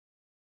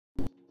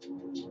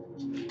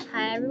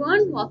Hi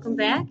everyone, welcome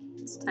back.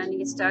 It's time to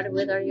get started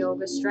with our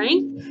yoga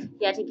strength.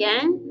 Yet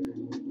again,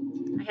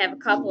 I have a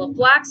couple of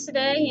blocks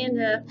today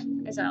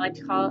and as I like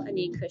to call it, a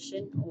knee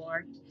cushion,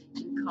 or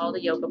you can call it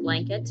a yoga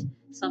blanket.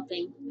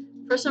 Something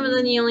for some of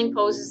the kneeling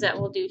poses that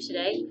we'll do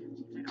today.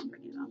 I don't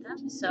forget about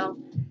them. So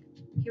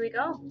here we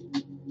go.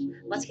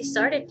 Let's get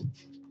started.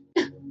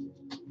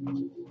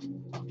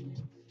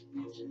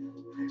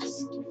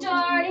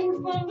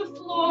 Starting from the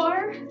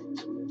floor,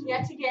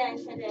 yet again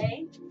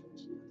today.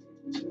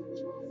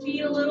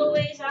 Feet a little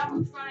ways out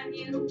in front of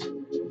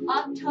you,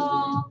 up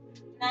tall,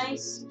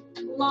 nice,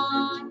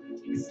 long,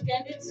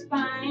 extended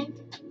spine.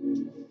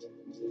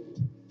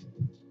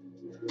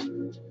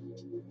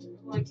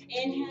 We're going to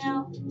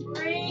inhale,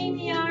 bring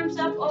the arms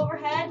up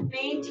overhead,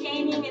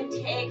 maintaining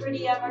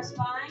integrity of our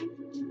spine.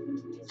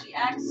 As we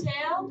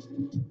exhale,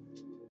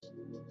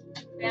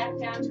 back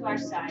down to our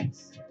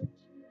sides.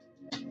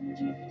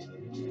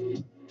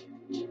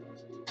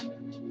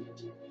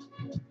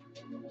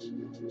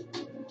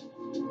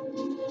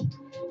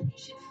 You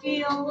should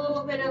feel a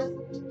little bit of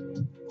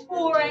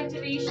core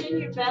activation.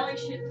 Your belly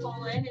should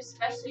pull in,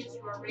 especially as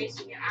you are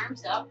raising your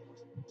arms up.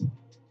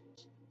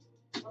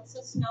 Lets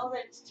us know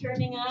that it's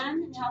turning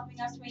on and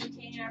helping us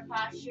maintain our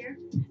posture.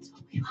 That's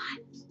what we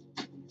want.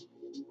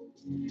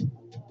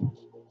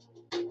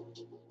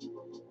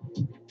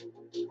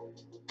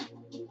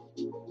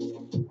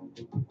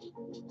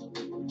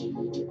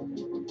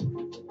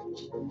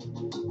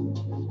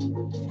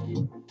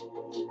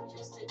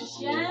 Just a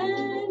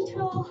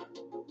gentle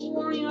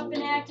warming up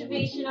and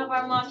activation of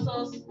our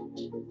muscles to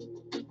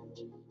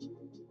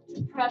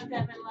prep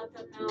them and let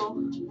them know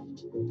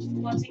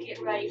what to get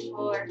ready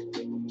for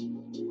the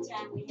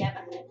time we have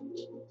ahead.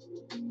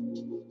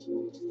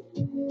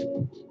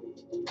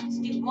 Let's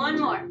do one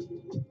more.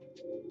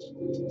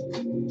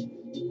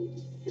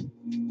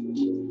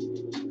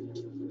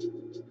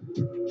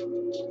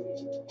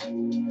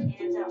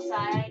 Hands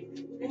outside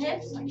the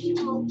hips. Actually,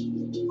 we'll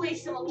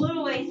place them a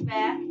little ways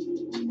back.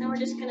 Then we're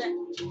just going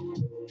to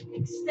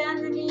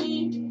extend the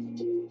knee,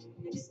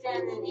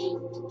 extend the knee.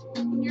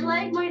 Your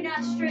leg might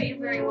not straighten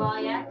very well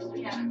yet because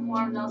we haven't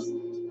warmed those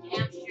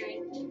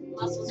hamstring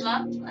muscles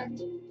up, but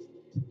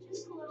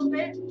just a little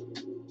bit.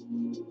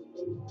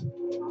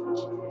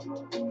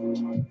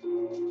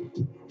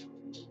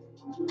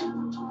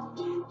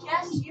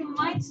 Yes, you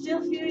might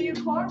still feel your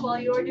core while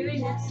you're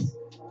doing this.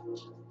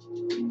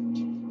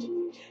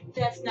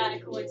 That's not a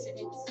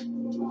coincidence.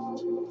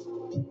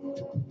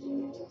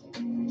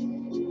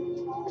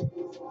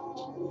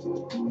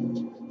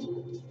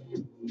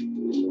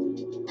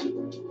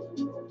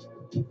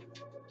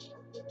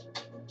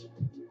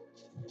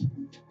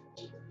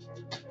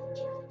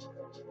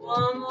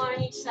 One more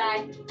on each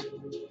side.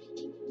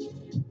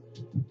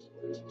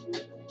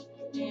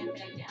 And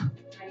back down.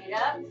 Bring it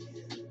up.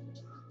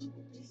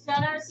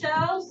 Reset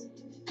ourselves.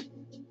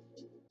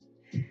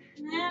 And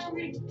then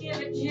we give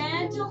a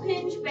gentle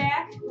hinge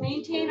back.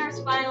 Maintain our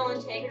spinal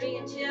integrity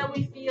until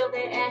we feel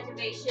that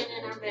activation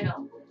in our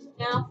middle.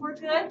 Now, if we're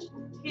good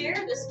here,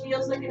 this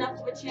feels like enough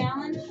of a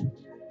challenge,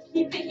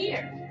 keep it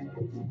here.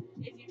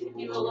 If you can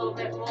do a little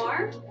bit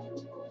more,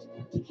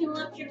 you can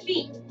lift your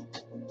feet.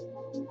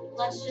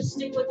 Let's just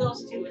stick with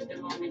those two at the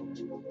moment.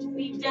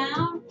 Feet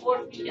down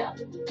or feet up.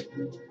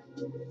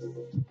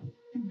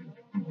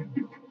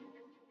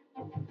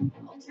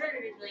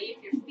 Alternatively,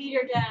 if your feet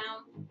are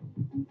down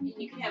and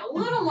you can have a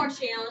little more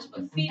challenge,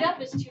 but feet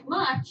up is too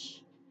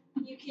much,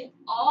 you can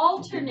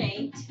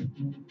alternate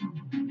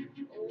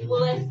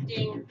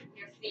lifting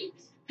your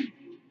feet.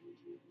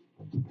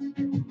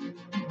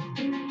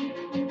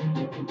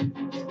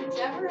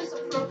 Whichever is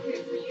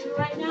appropriate for you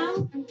right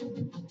now,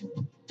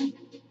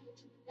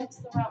 that's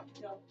the route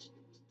to go.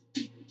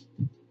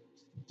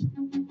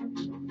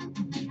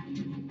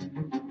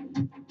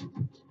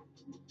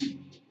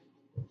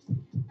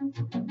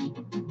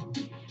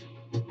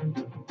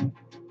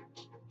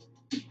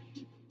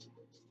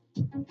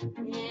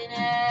 And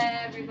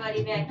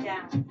everybody back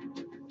down.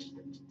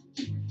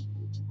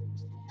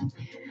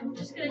 I'm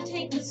just going to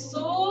take the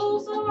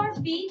soles of our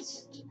feet,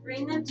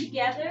 bring them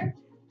together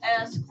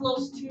as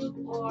close to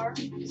or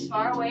as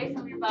far away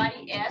from your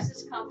body as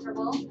is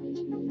comfortable.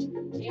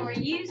 And we're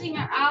using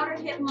our outer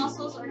hip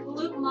muscles, our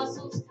glute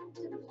muscles,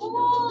 to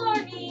pull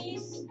our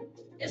knees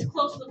as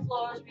close to the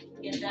floor as we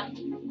can get them.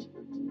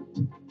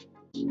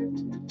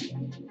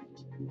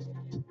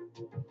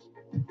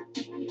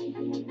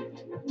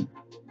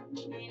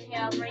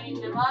 Inhale,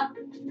 bringing them up.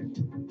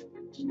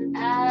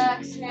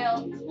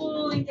 Exhale,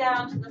 pulling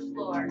down to the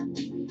floor.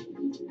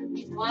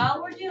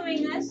 While we're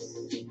doing this,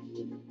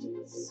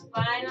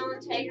 spinal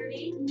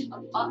integrity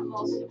of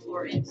utmost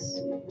importance.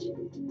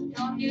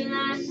 Don't do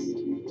this.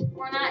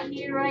 We're not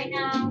here right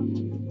now.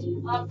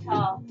 Up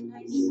tall.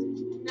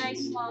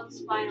 Nice long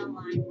spinal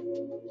line.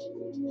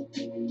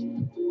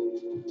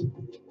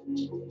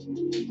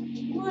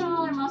 We want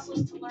all our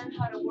muscles to learn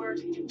how to work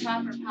in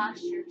proper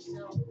posture,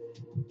 so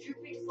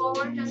drooping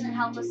forward doesn't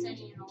help us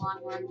any in the long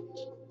run.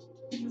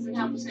 It doesn't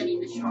help us any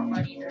in the short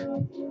run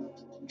either.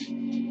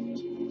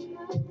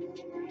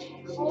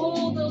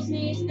 Hold those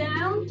knees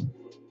down.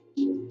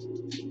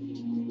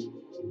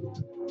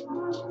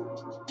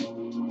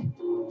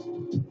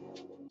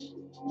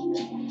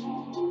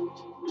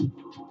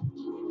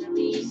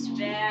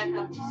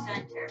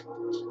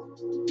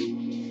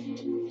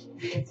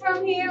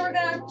 From here, we're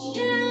gonna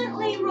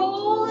gently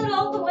roll it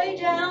all the way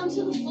down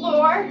to the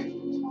floor.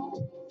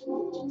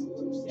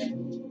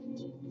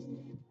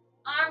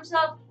 Arms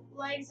up,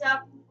 legs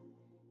up.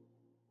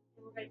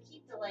 And we're gonna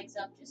keep the legs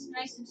up just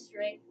nice and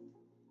straight.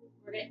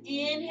 We're gonna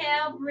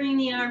inhale, bring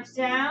the arms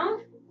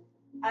down.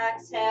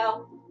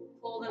 Exhale,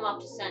 pull them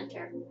up to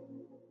center.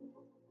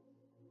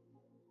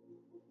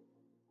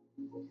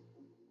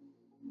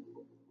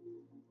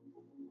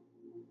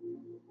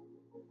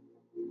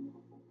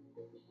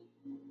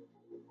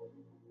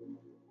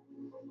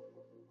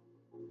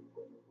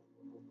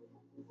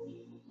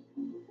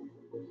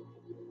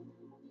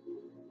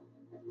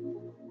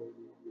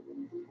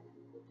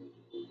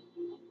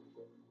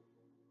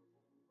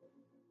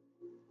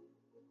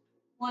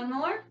 One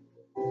more.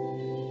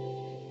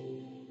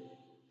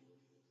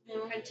 And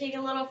we're going to take it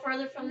a little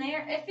further from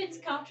there. If it's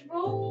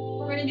comfortable,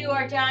 we're going to do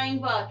our dying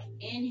buck.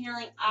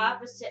 Inhaling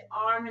opposite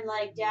arm and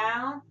leg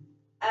down.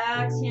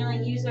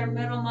 Exhaling, use our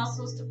middle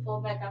muscles to pull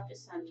back up to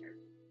center.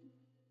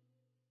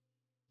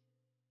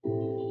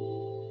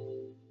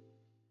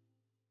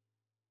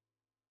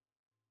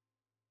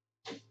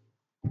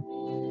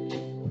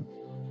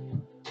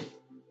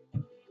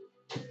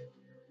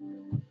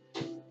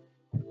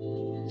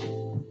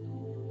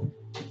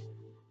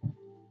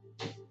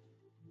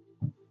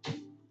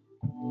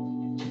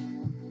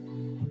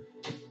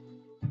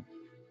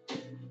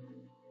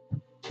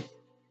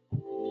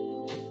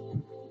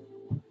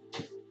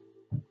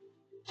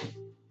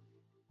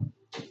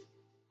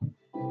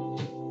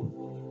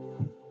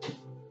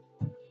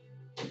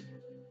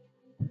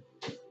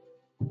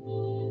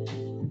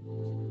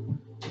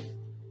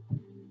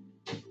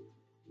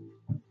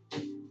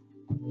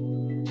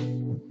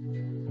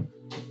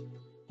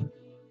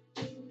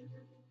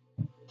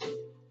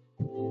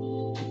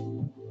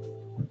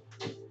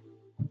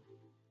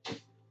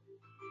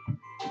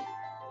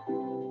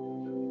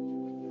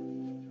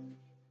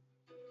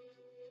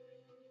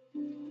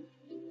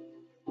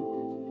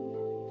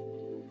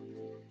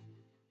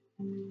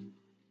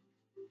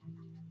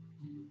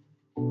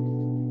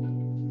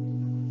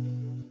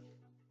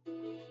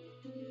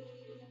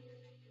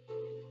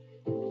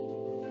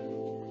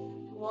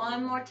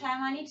 One more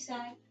time on each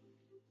side.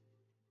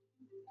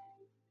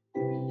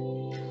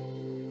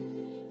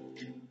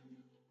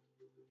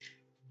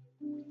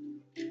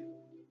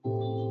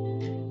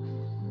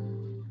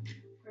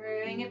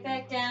 Bring it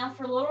back down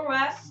for a little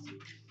rest.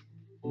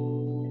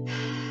 All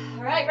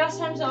right, rest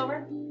time's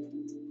over.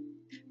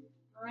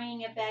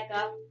 Bring it back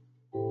up.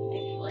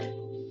 Actually,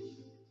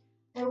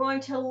 we're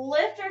going to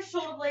lift our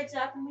shoulder blades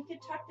up, and we can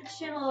tuck the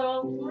chin a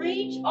little.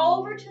 Reach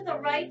over to the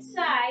right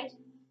side.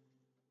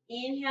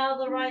 Inhale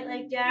the right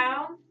leg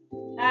down.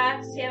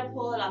 Exhale,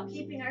 pull it up.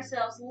 Keeping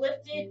ourselves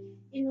lifted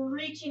and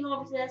reaching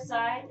over to that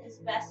side as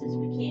best as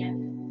we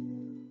can.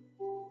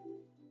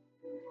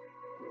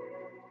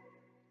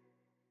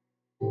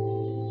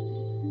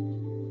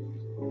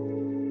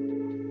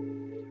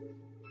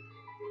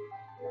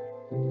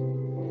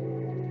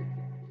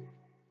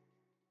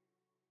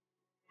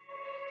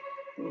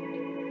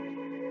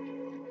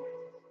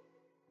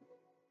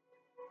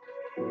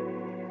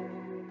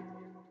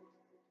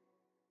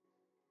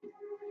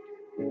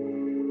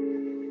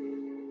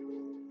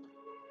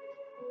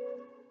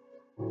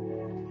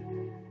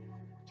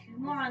 Two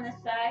more on this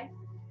side.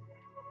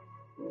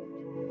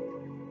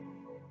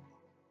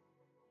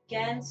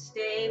 Again,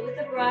 stay with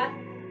the breath.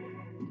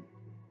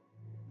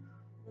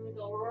 Then we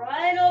go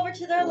right over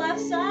to their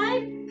left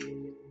side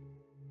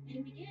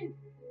and begin.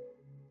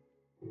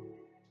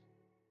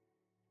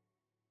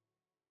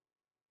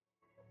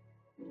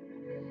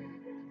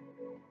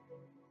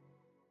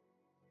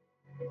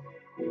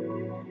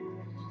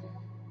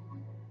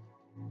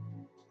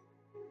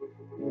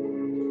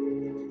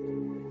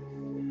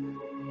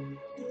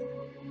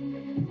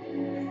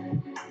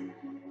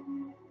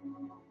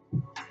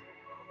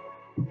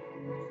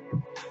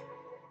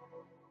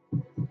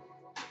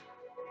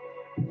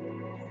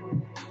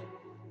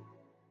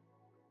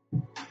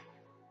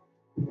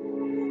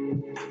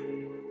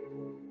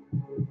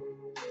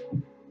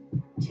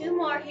 Two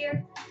more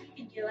here. You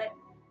can do it.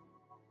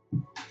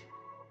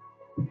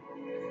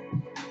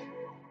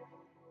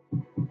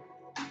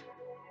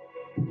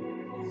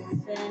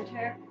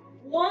 Center.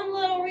 One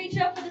little reach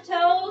up for the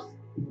toes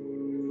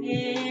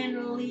and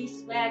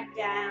release back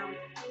down.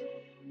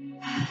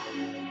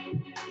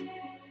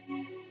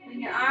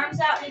 Bring your arms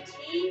out in a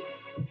T.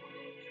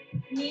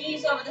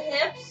 Knees over the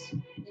hips.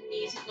 The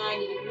knees at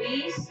 90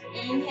 degrees.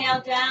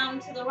 Inhale down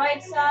to the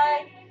right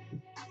side.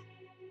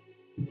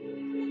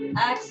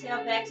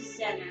 Exhale back to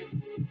center.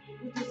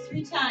 We'll do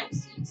 3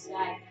 times each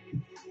side.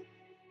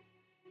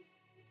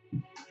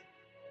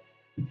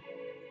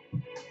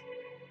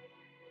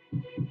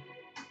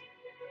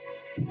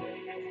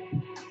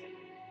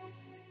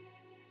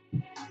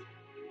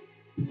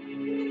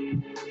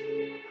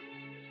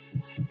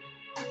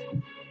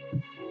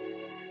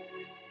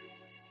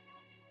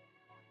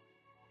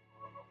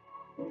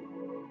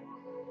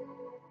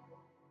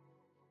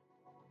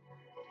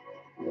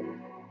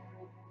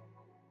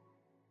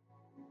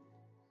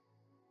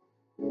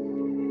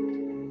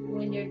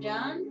 you're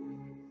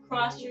done,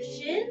 cross your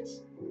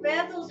shins,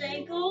 grab those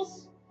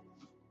ankles,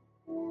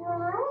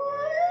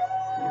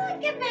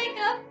 get back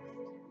up,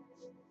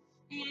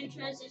 and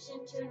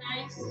transition to a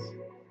nice,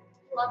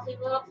 fluffy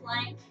little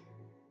plank.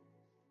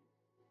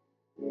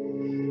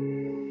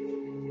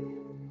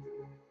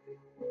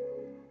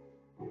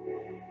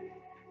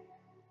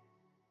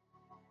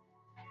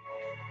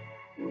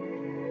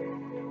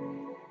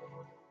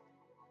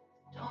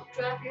 Don't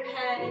drop your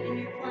head in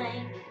your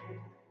plank.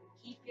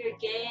 Keep your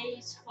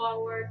gaze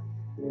forward.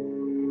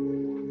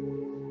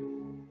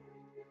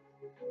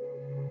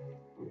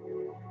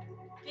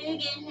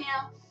 Big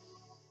inhale.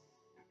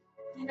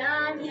 And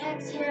on the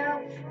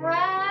exhale,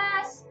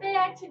 press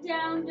back to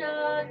down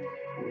dog.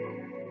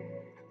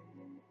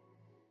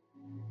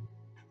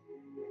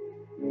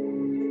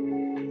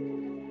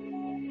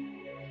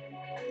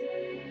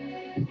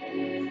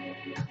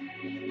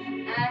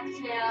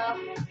 Exhale,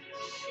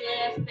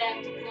 shift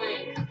back to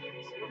plank.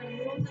 So we're going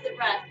to move with the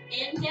breath.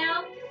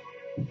 Inhale,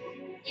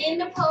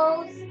 into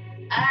pose.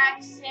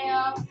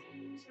 Exhale,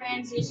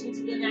 transition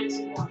to the next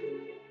one.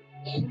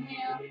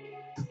 Inhale,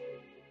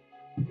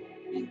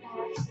 and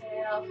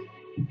exhale,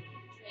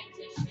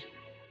 transition.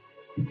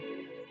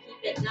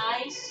 Keep it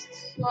nice,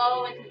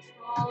 slow, and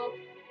controlled.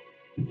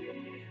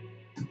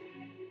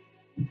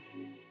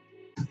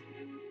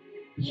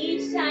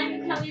 Each time you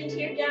come into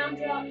your down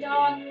dog,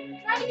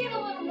 try to get a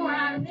little more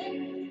out of it.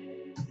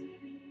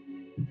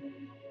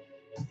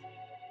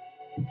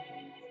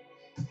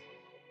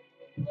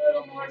 A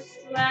little more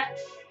stretch.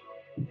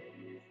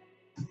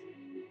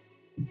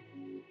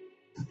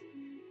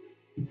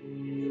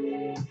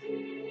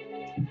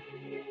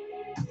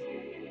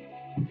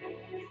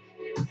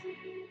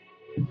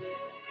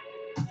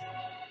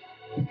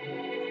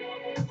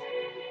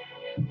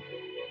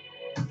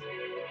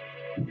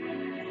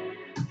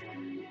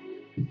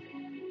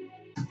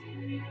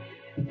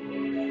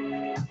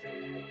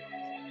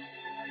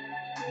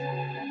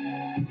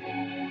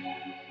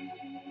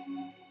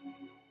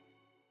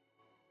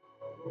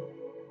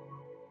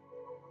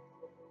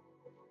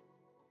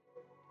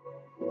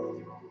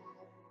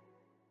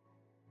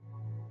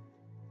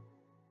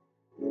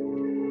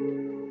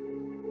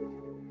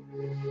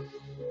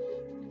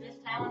 This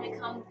time when we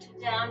come to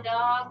down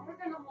dog, we're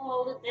going to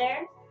hold it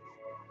there.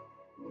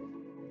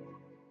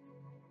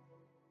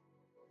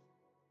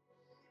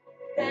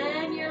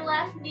 Bend your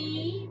left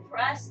knee,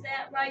 press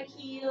that right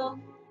heel.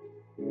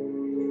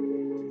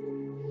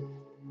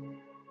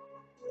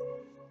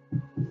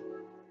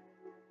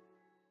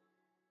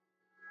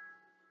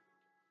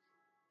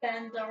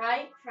 Bend the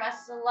right,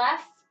 press the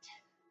left.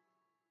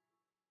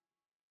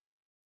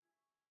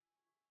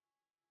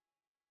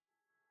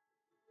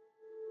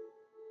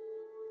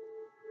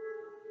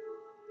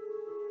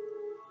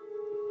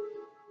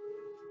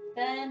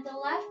 Bend the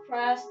left,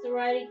 press the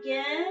right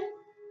again.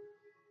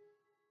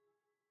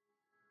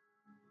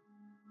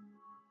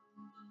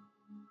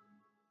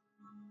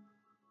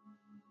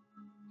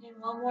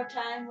 And one more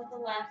time with the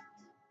left.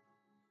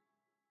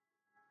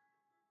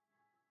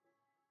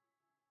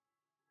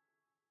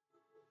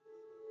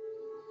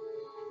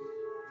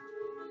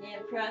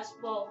 And press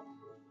both.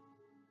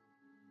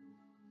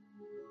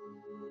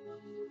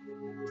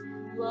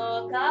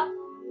 Look up,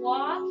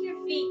 walk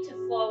your feet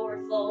to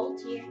forward fold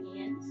to your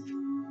hands.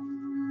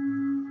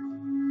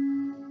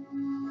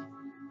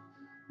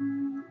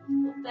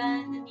 We'll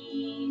bend the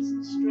knees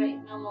and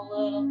straighten them a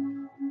little.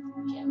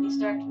 Gently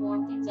start to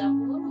warm things up a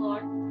little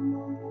more.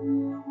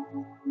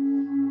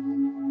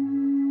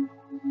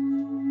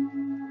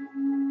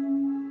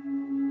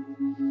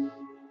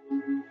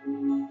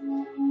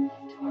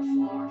 To our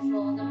forward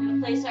fold. I'm going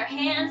to place our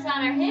hands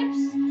on our hips.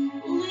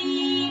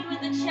 Lead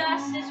with the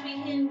chest as we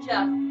hinge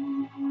up.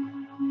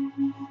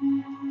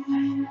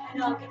 I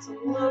know it gets a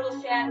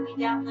little shadowy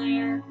down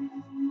there.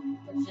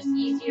 It's just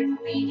easier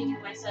for me to do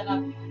my setup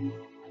on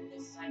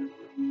this side of the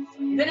room. So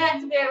you're going to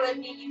have to bear with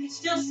me. You can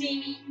still see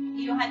me.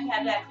 You don't have to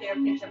have that clear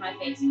picture of my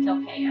face. It's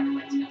okay.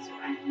 Everybody's going to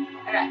survive.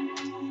 All right.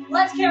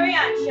 Let's carry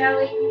on, shall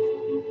we?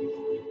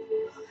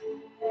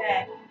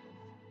 Okay.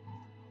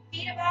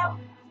 Feet about,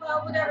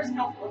 well, whatever's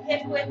comfortable.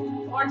 Hip width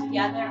or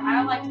together.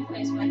 I like to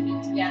place my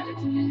feet together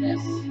to do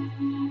this.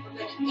 We're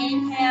going to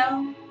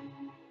inhale,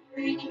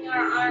 bringing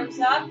our arms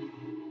up,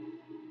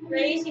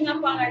 raising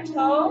up on our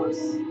toes.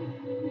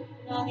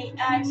 And on the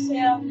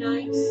exhale,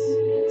 nice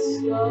and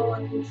slow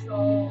and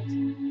controlled.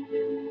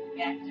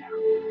 Back down.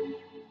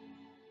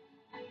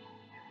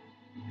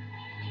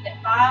 If it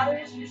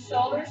bothers your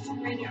shoulders to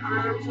bring your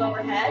arms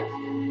overhead,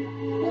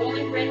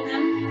 only bring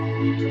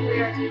them to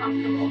where it's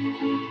comfortable.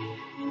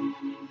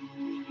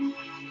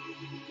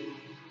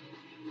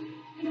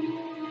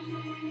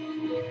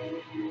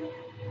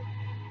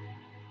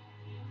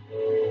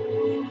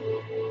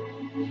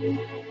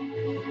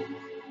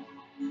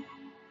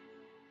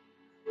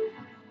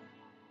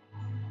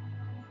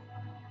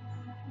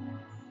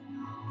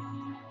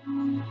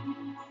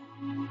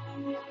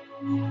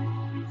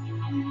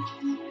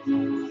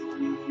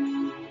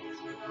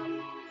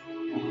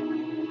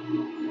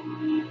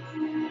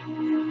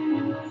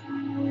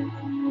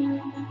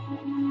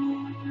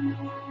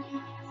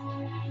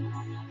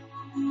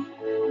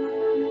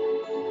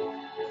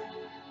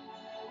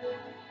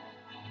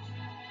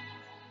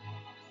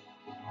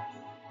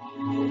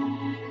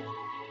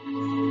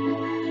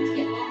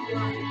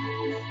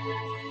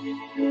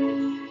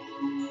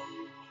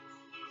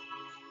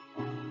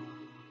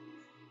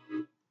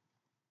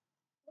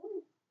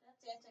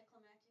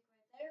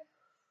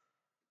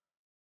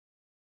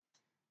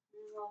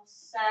 Now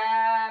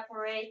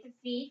separate the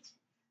feet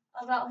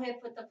about hip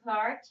width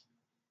apart.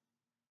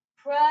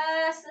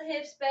 Press the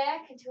hips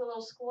back into a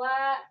little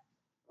squat.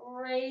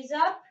 Raise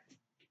up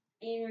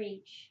and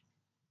reach.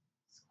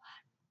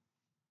 Squat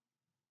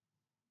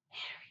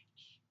and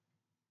reach.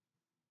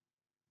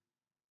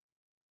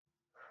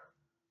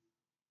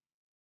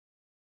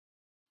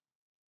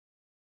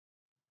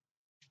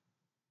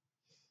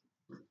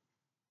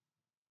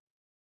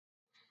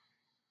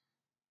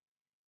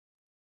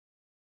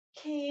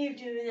 Keep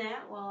doing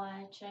that while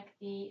I check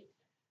the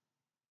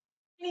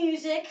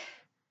music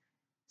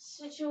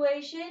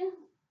situation.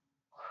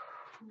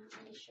 Not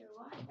really sure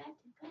why that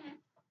did that.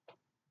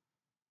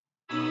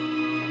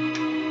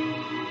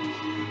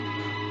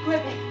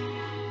 Perfect.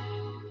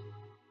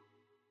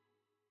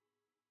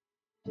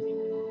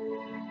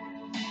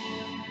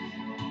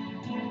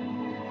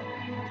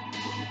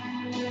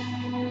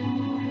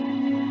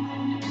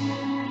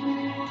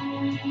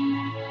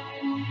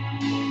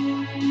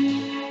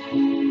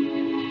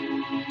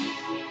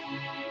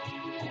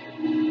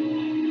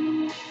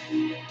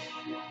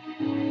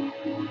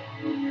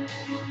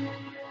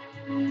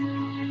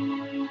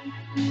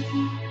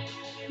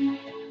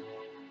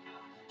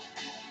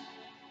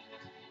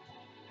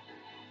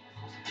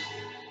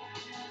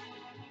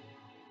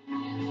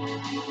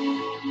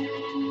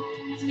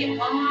 Let's get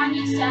one more on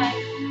each side.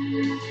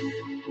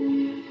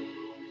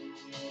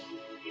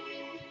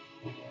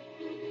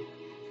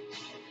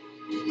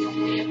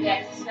 And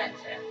back to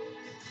center.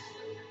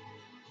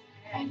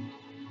 Alright.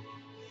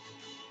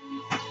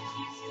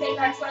 Let's take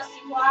our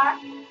trusty block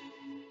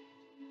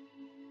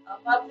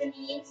above the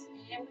knees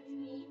and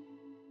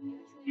in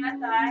between our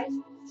thighs.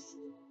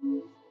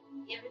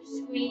 Give it a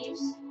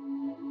squeeze.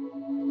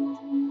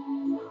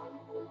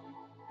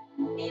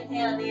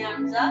 Inhale the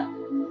arms up.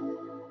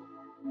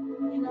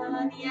 And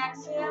on the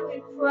exhale, we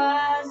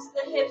press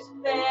the hips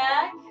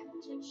back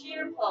to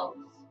chair pose.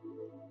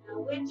 Now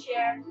with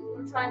chair,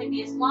 we're trying to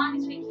be as long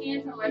as we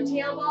can from our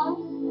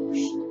tailbone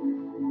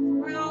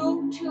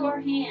through to our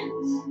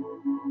hands.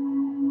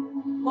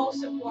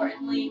 Most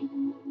importantly,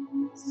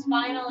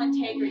 spinal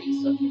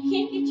integrity. So if you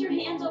can't get your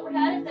hands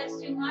overhead, if that's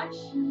too much,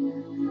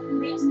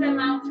 reach them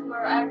out to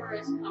wherever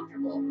is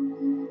comfortable.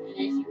 And as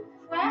you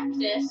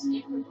practice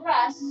and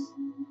progress,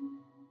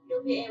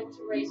 you'll be able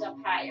to raise up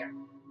higher.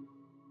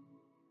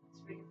 Let's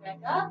bring it back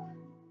up.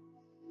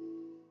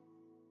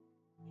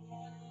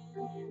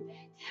 And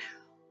back down.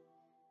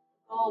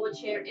 The goal with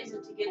chair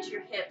isn't to get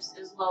your hips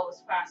as low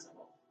as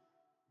possible.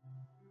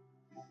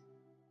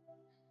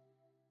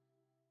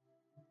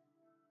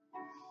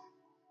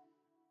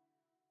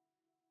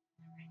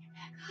 Bring it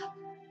back up.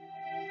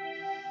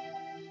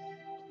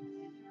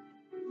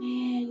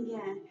 And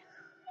again.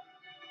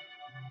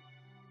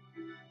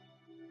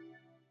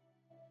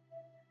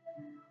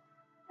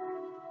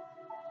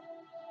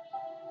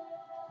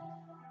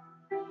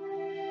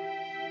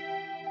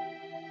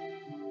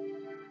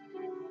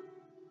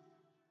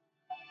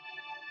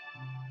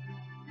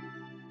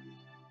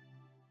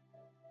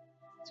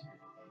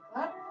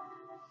 Up.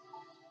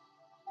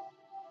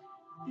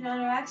 And on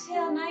our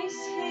exhale, nice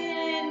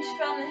hinge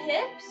from the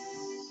hips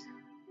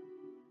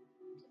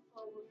to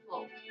forward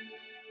fold.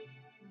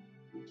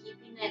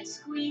 Keeping that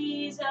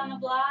squeeze on the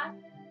block.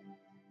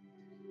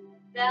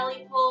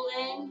 Belly pulled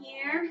in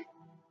here.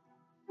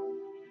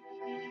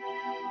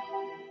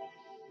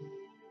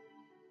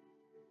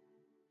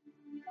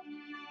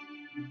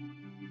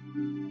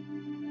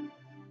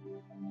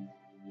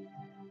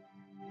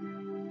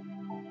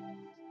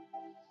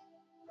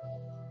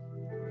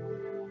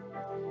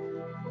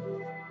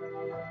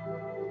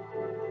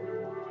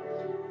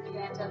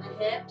 Hands on the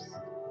hips,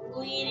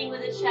 leading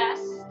with the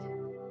chest.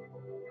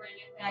 Bring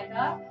it back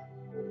up,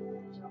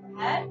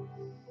 overhead,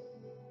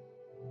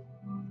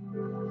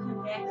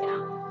 and back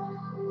down.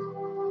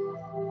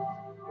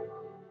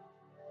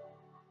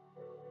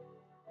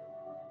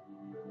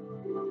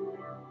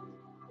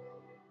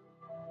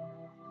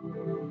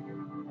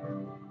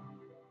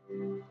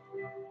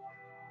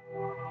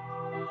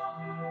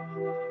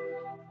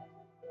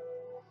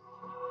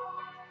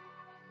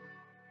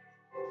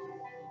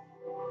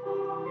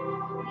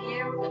 From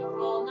here, we're going to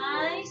roll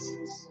nice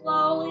and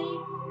slowly,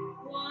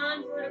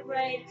 one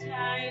vertebrae at a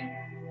time,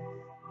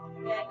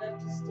 back up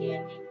to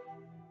standing.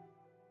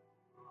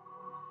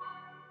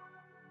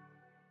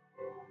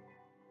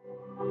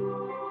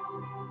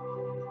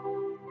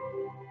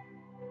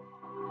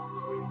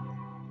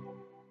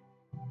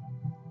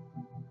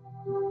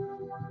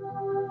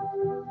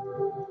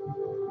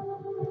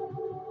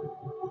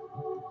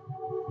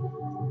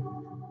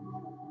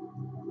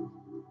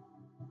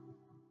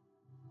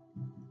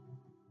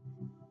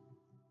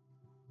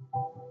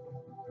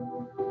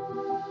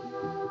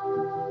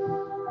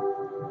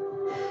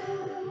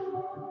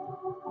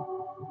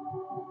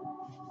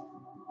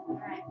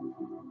 Alright,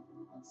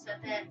 let's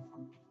set that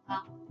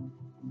up.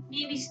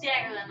 Maybe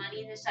stagger them on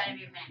either side of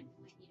your mat.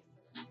 We need it for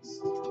the next.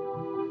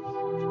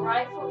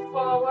 Right foot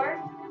forward,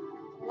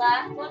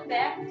 left one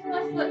back,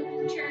 left foot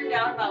turned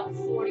down about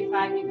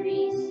 45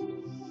 degrees.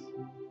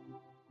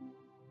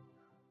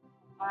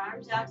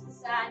 Arms out to the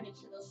side, make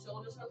sure those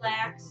shoulders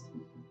relax.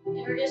 And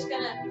we're just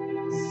gonna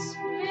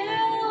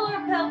spill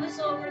our pelvis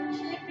over,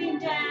 tipping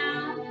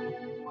down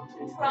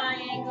to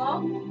triangle.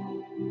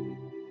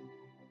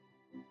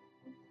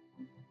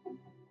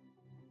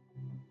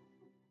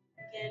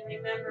 Again,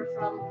 remember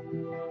from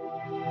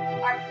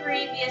our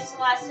previous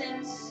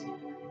lessons,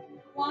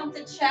 want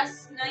the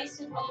chest nice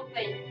and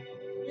open.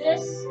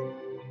 This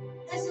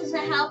is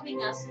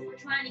helping us if we're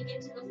trying to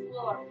get to the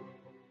floor.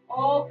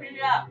 Open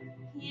it up,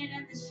 hand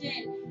on the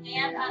shin,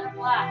 hand on the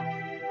block.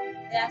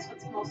 That's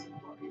what's most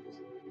important.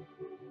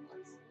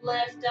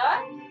 Let's lift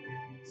up,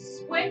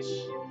 switch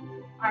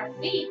our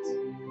feet,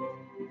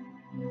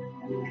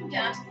 and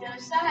down to the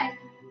other side.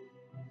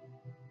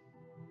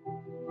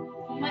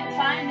 You might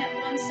find that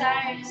one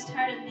side is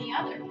tighter than the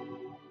other.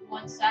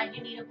 One side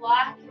you need a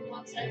block, and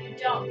one side you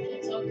don't.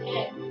 It's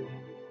okay.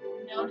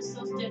 Notice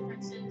those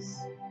differences.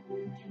 Do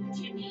what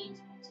you need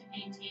to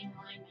maintain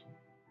alignment.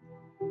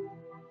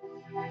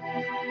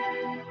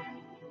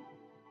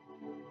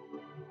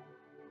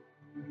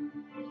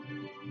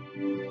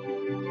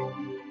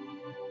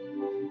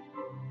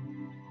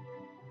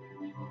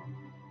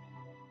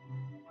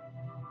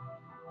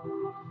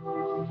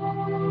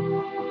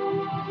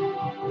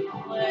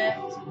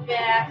 Lift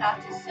back up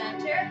to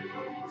center.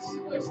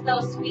 Switch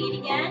those feet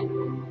again.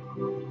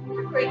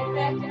 And bring it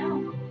back down.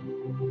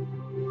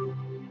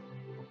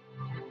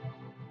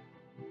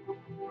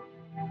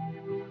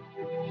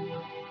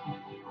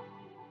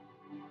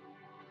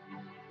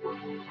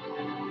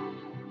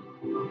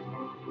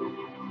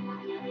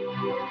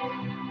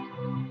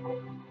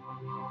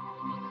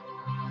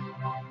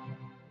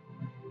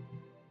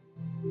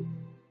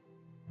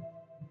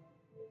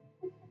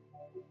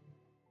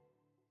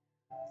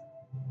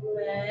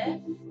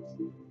 Lift,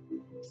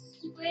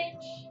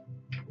 switch,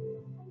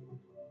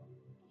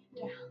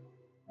 down.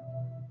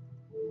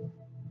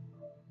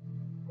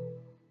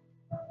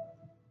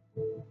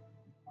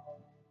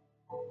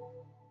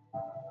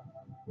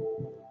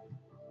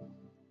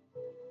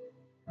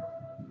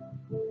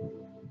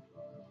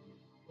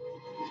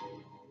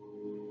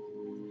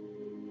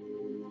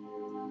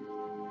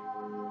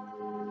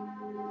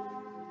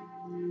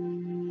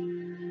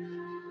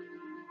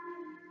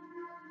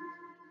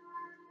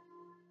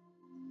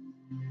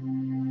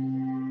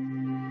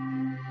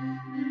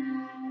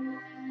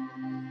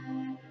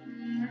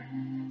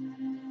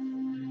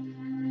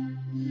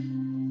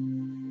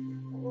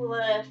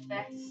 Lift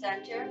back to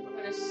center. We're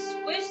going to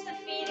switch the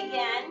feet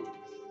again.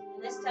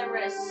 And this time we're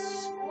going to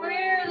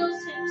square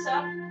those hips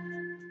up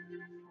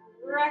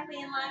directly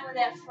in line with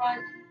that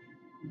front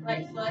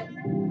right foot.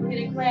 We're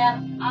going to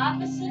grab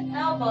opposite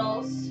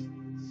elbows.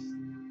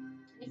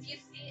 If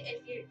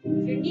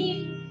your knee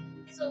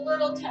is a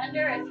little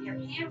tender, if your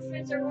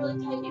hamstrings are really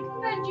tight, you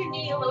can bend your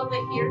knee a little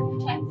bit here,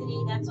 protect the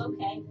knee, that's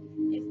okay.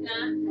 If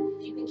not,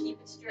 you can keep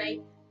it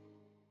straight.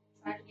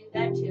 Try to do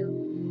that too.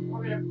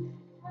 We're going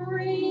to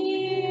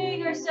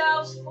bring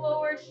ourselves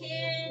forward,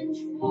 hinge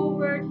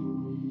forward.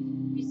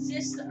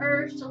 Resist the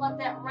urge to let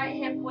that right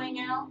hip wing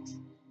out. If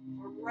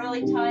we're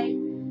really tight,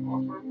 or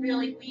if we're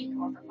really weak,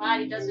 or if our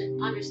body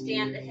doesn't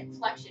understand the hip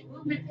flexion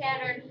movement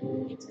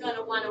pattern, it's going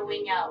to want to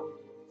wing out.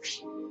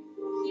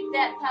 Keep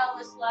that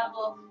pelvis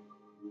level.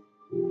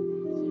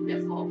 Keep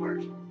it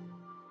forward.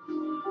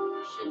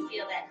 You should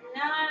feel that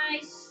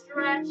nice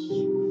stretch.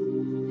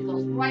 It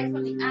goes right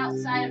from the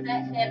outside of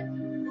that hip,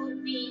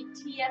 glute med,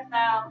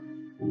 TFL,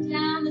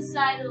 down the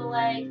side of the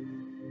leg.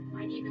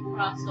 Might even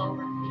cross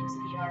over into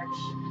the arch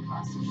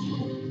across the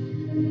shoulder.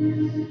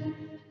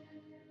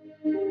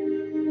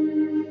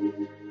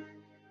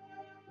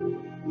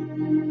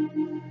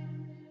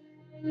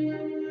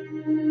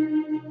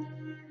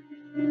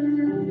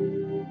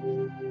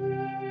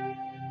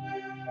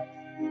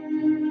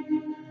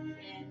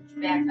 Hinge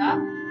back up.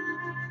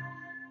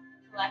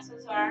 Relax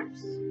those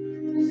arms.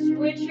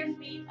 Switch your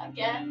feet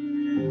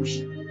again.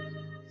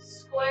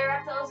 Square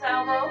up those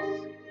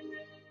elbows.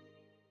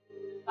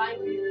 Find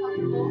where you're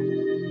comfortable.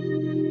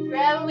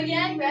 Grab them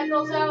again. Grab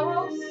those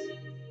elbows.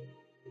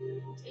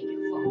 Take it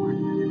forward.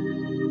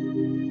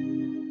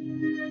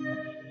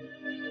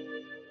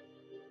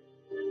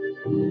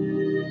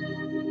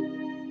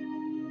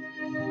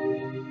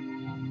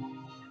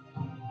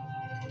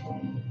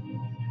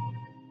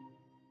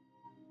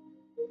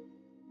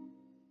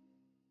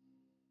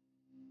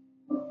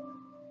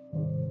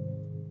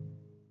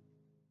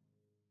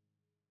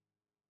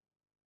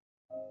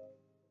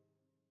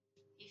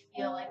 If you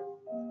feel like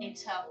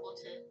it's helpful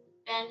to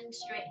bend and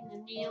straighten the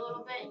knee a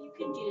little bit, you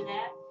can do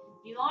that.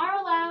 You are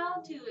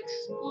allowed to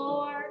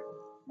explore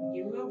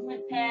your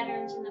movement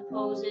patterns and the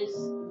poses as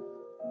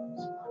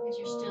long as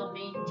you're still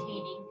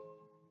maintaining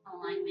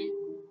alignment,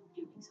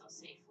 doing so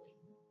safely.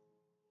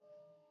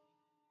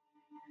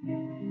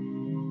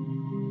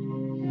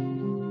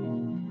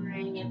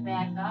 Bring it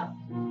back up.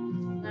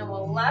 Then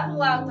we'll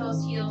level out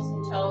those heels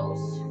and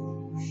toes.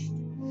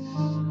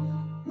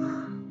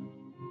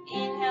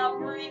 Inhale,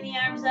 bring the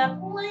arms up,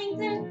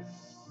 lengthen.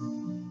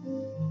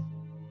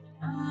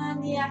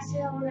 On the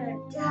exhale, we're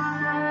going to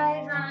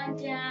dive on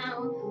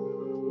down.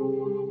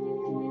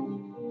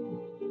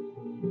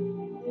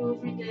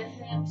 the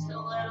hips a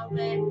little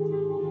bit.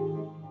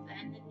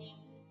 Bend the knee.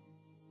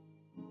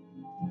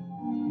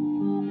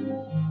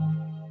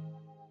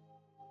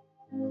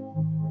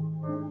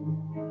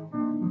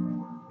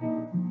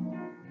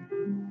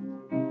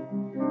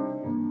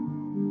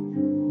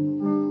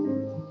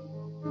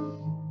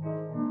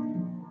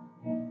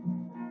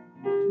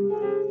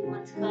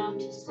 Let's come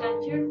to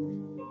center.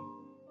 You can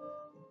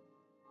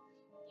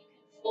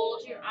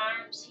fold your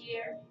arms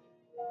here.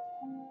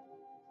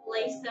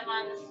 Place them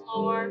on the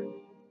floor,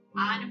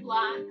 on a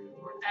block,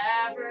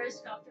 wherever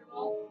is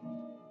comfortable.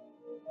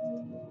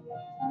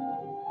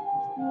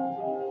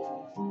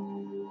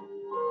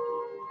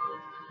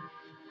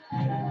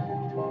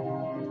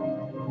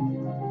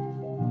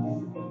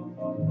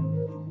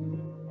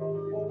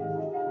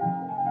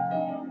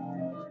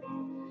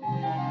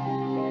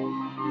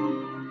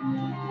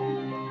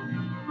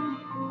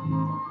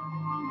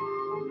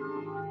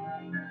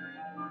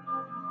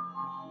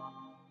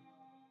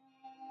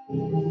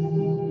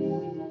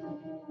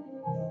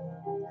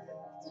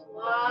 Let's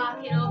walk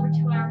it over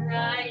to our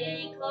right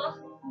ankle.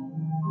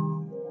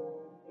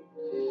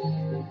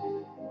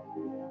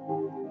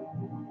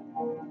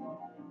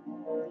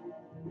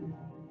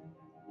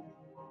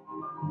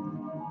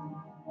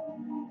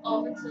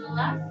 Over to the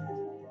left.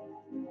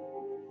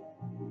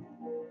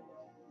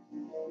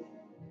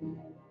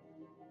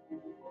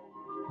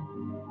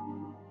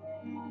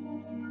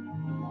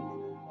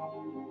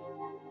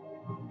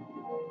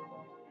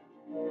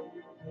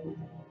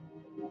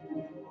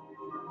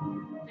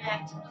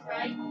 Back to the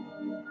right.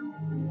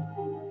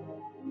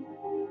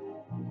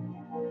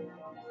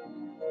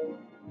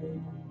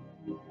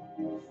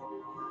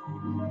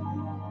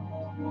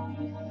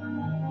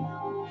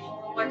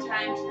 One more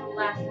time to the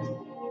left.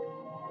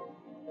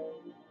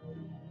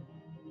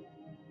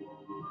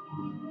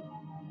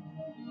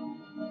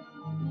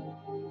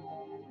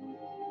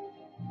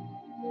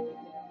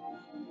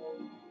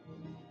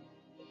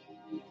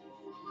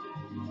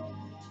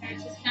 Turn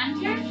to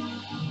center.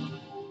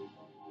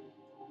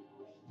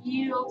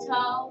 Heel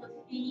toe, the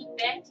feet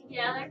back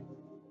together.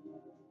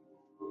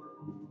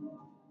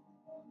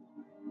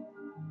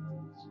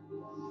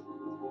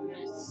 We're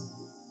going to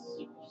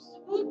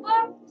swoop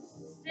up,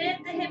 sit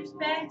the hips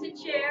back to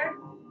chair.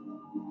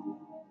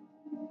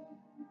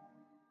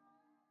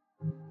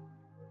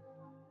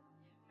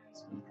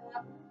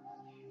 Up.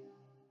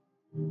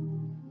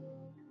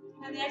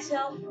 And the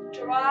exhale,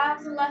 drop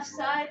the left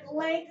side,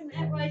 lengthen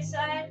that right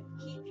side.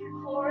 Keep your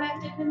core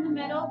active in the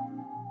middle.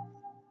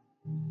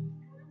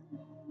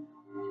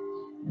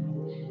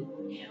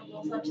 Inhale,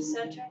 both up to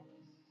center. And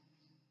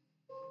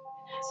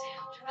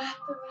exhale, drop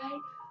the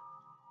right.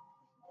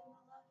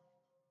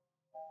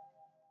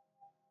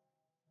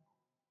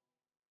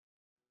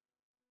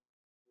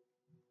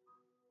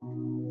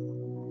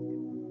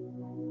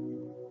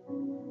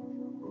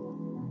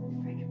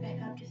 Bring it back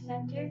up to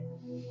center.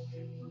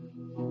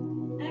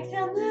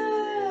 Exhale,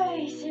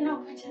 nice and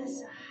open to the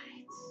sides.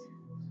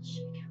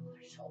 Shake out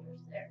our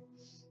shoulders there.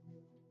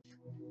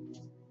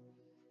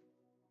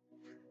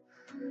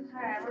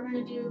 Alright, we're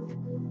going to do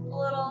a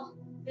little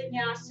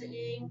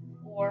vinyasa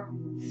or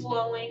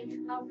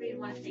flowing, however you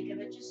want to think of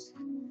it. Just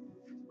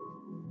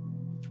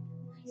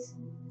nice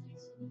and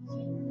easy.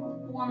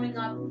 Warming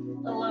up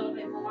a little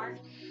bit more.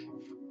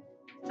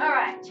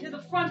 Alright, to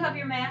the front of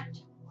your mat,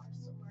 or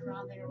somewhere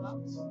around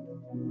thereabouts.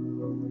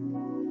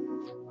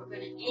 We're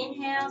going to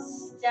inhale,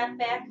 step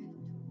back to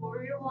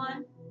warrior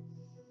one.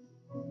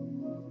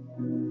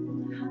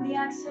 On the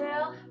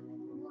exhale,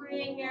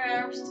 bring your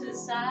arms to the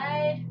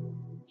side.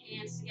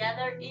 Hands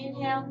together.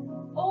 Inhale,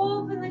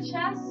 open the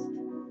chest.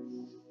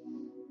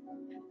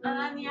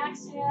 On the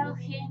exhale,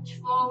 hinge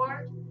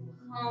forward.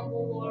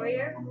 Humble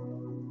warrior.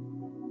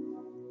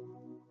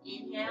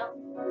 Inhale,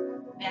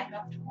 back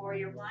up to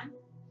warrior one.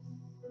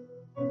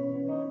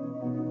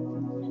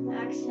 And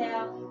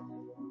exhale,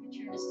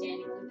 return to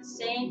standing. Do the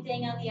same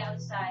thing on the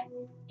outside.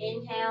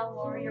 Inhale,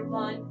 warrior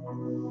one.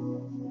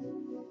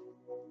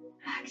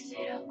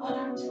 Exhale,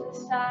 arms to the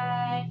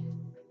side.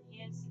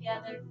 Hands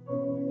together.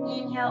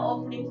 Inhale,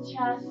 opening the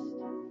chest.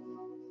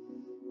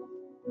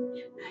 And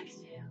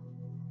exhale,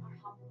 our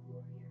humble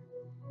warrior.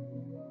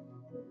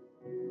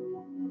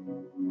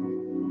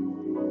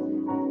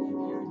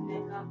 Inhale,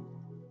 back up.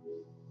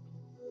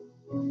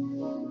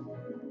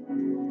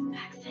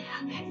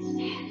 Exhale, back to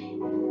standing.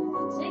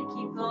 That's it.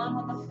 Keep going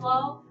with the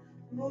flow.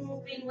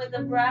 Moving with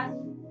the breath.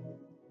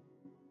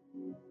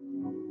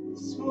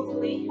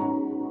 Smoothly.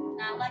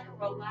 Not like a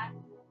robot.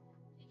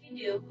 If you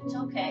do, it's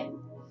okay.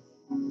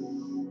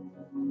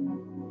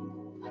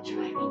 But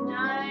try to be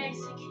nice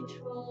and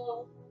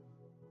control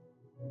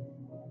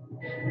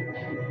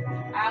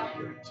out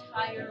your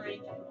entire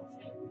range of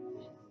motion.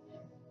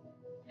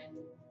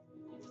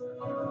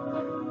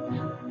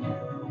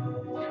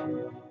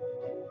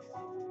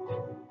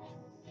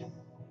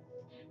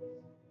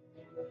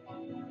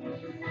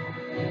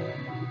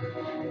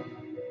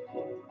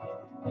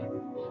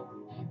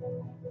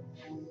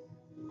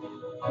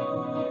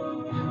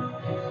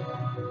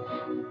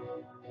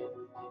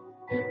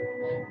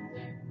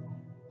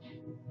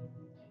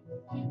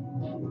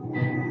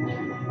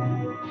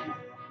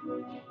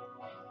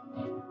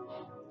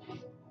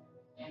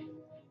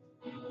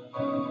 A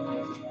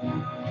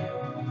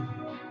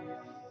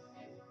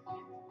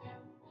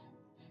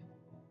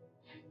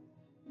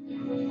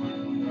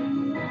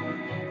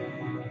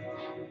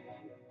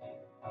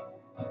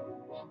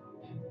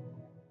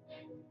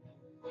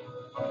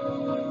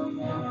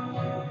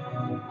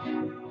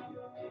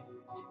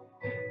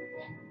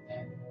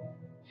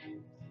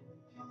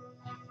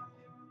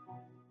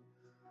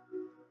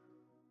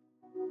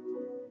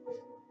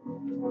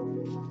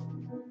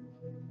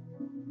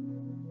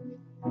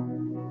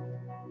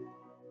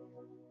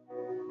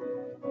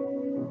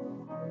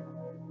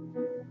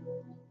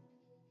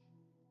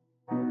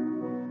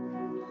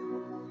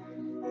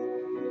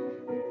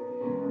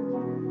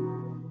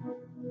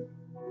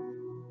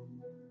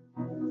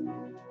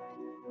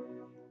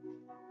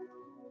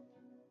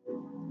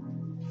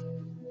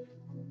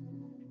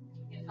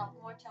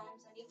couple more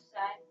times on each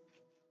side.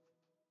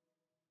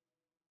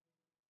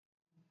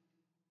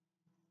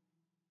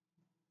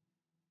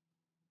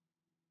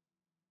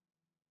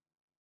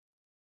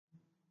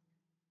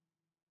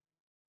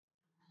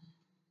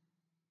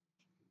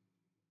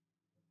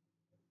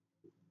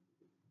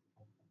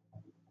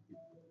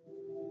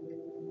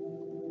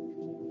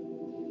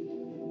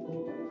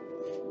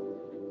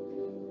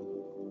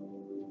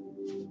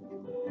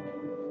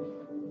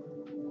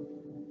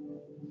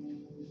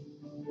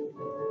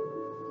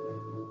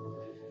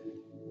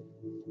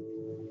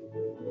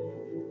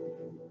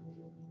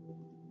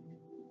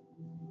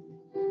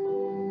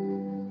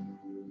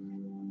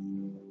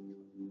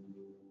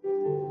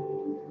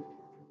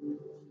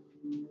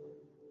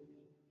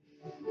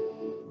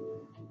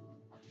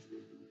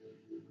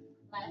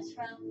 Last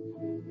round.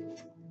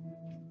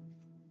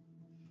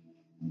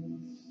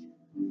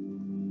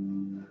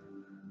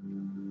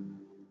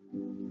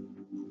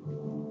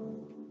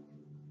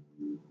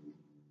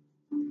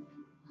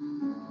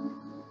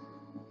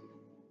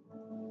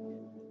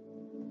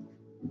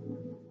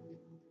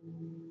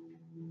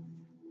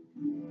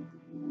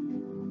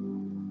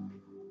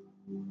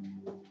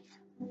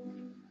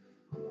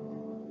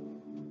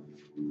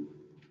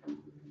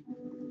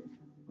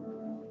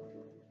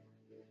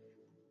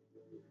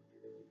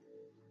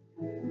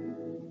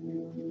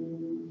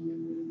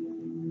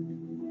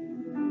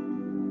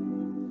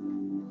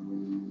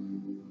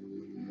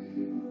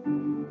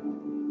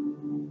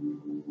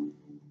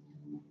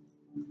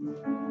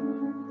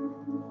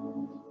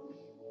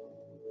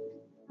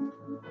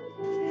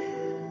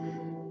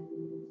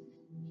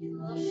 Get a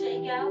little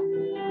shake out.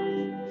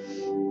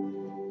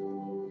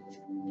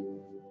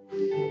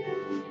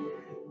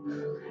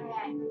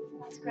 Alright,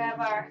 let's grab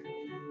our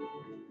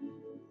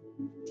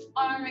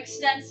arm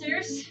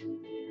extensors,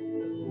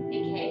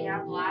 aka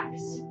our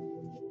blocks.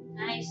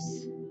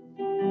 Nice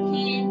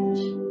hinge,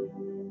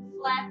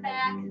 flat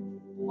back,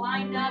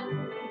 wind up,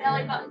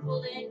 belly button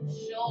pulled in,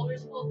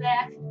 shoulders pulled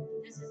back.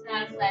 This is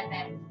not a flat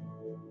back.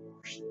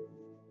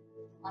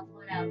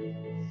 Level it out.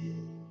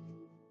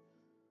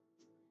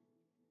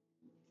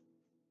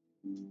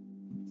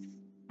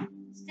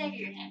 Stagger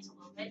your hands a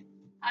little bit.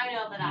 I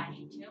know that I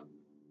need to.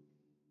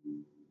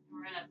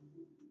 We're going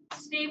to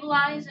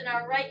stabilize in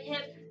our right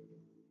hip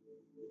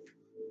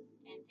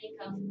and think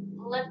of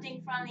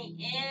lifting from the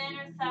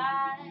inner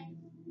thigh,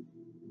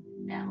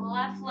 that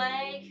left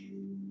leg,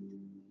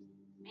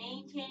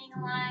 maintaining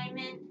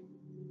alignment.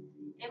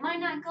 It might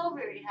not go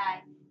very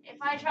high.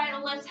 If I try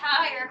to lift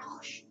higher,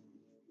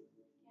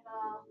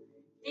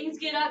 things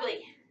get ugly.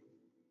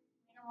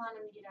 We don't want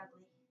them to get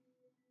ugly.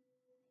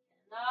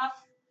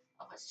 Enough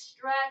of a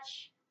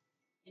stretch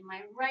in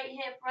my right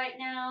hip right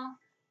now.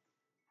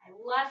 My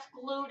left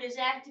glute is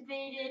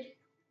activated.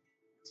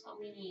 That's what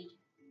we need.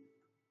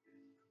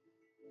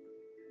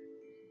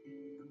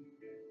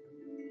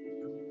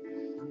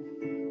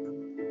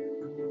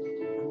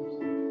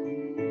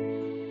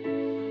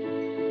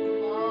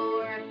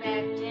 Lower it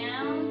back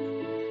down.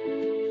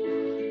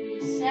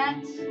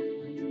 Reset.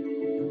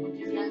 We'll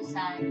do the other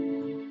side.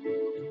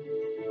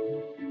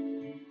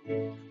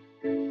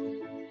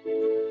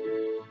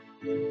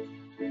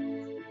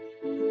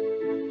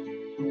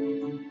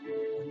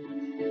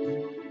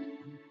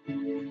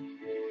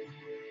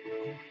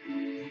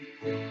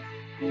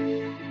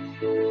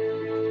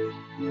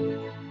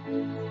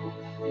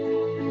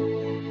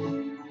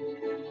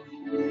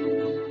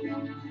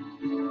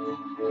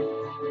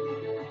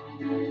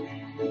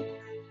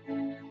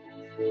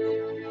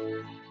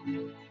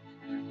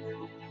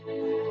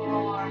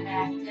 Lower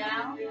back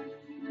down.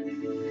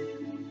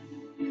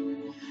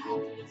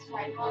 Let's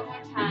try one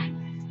more time.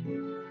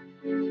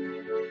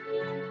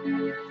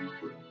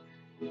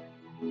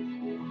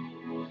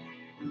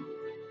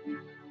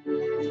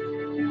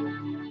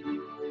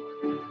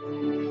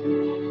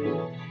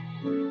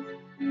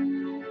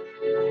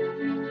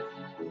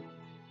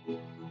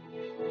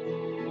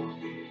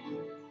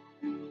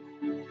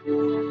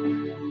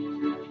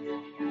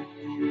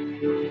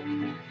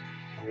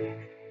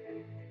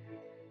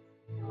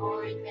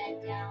 Lower it back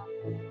down.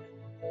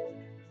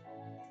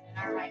 And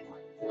our right one.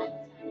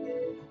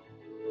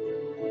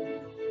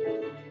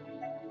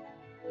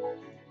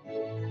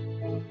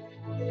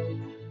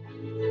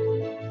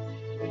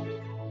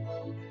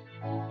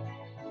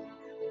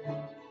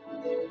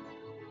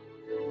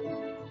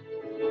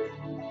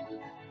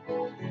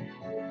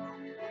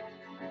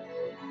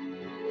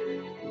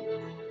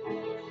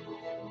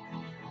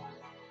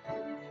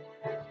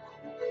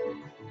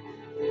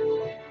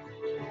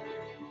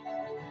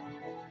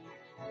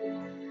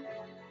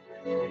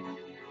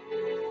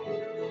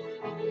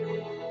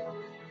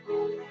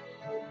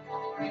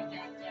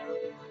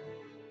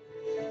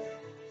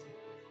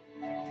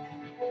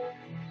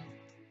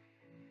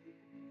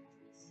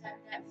 have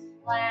that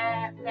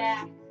flat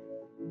back.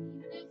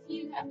 Even if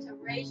you have to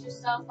raise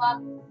yourself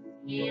up,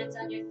 hands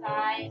on your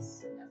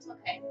thighs, that's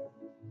okay.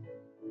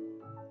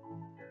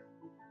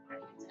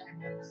 Hands on our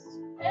hips.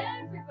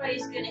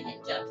 Everybody's gonna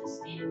hinge up to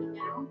standing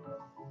now.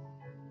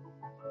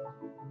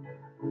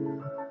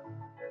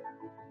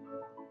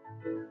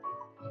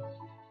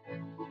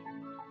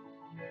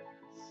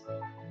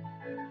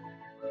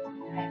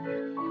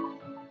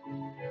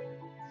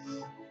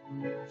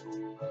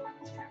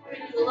 We're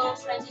going to do a little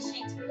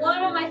transition to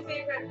one of my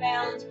favorite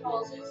balance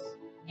poses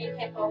in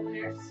hip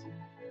openers.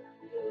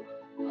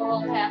 Do a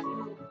little half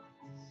move.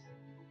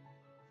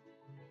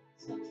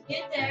 So to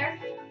get there,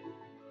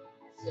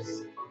 let's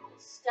just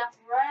step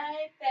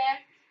right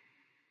back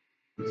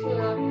to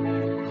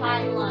a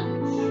high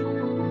lunge.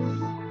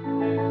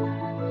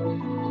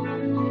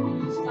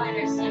 Just find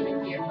our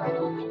center here for a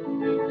moment.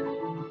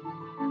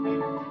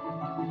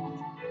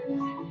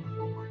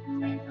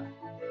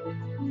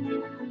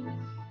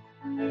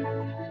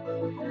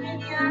 Bring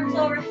the arms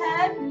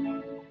overhead.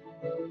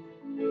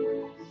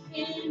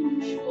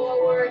 Hinge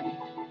forward.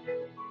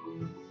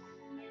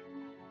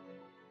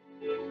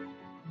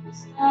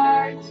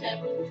 Start to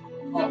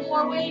put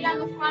more weight on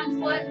the front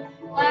foot,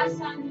 less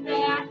on the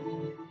back.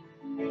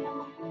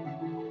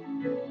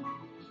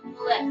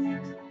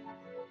 Lift.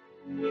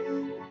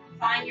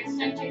 Find your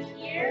center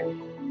here.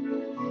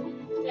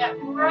 That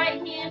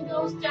right hand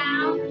goes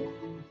down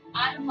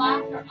on the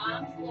block or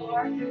on the floor.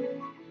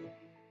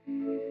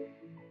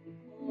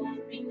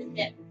 Opening the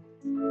hip.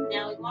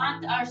 Now we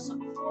want our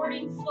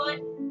supporting foot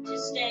to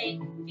stay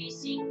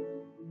facing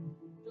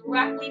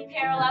directly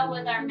parallel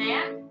with our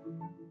mat.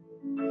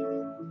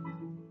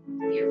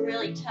 If you're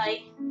really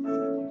tight,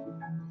 you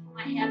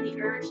might have the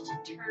urge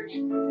to turn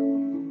it.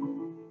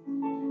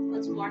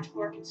 Puts more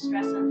torque and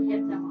stress on the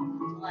hip than what we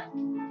would like.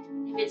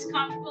 If it's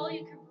comfortable,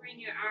 you can bring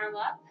your arm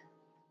up.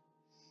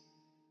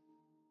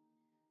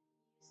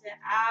 Use the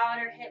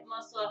outer hip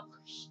muscle.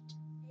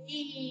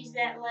 Ease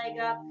that leg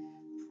up.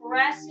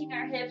 Pressing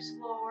our hips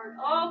forward.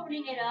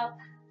 Opening it up.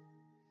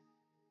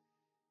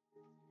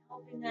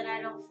 Hoping that I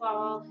don't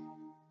fall.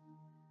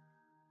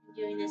 I'm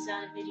doing this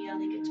on a video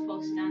that gets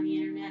posted on the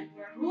internet.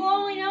 Where who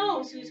only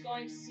knows who's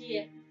going to see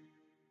it.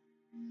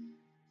 I'm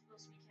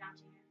supposed to be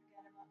counting. I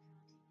forgot about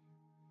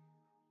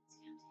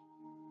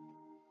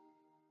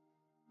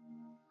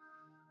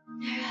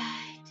counting.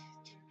 Alright.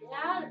 To get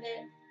out of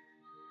it.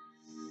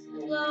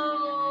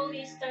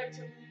 Slowly start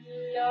to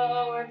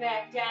lower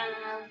back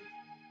down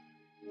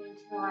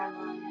into our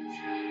lunge.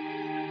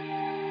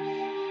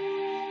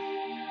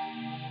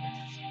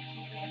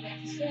 Okay, back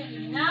to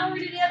standing. Now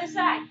we're to the other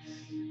side.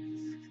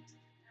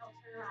 Now we'll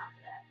turn around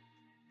for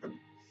that.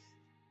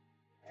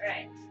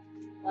 Alright.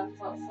 Left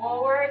foot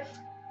forward.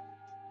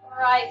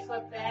 Right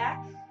foot back.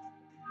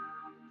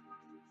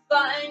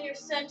 Find your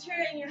center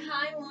in your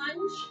high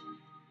lunge.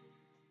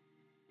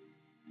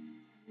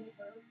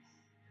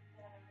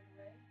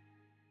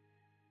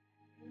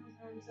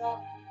 Arms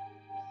up.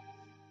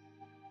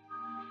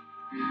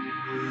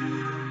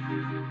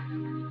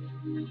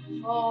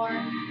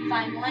 Forward.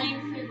 Find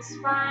length through the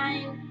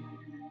spine.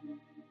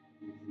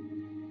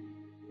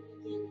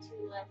 Begin to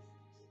lift.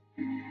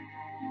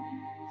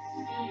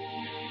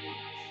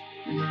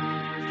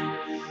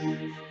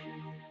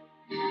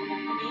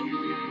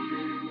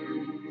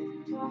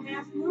 To a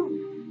half moon.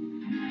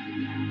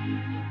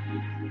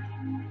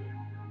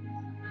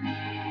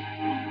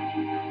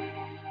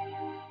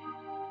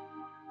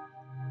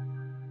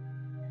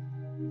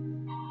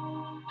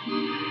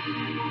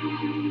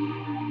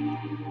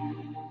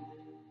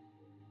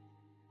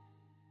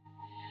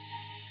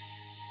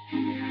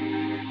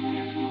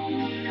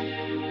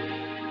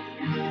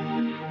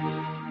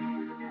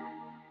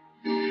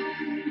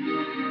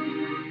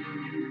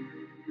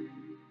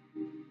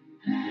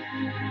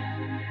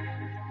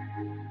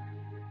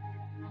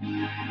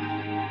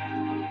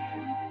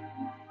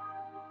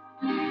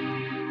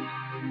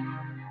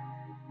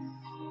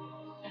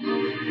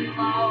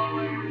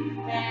 Lower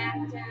back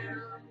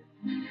down.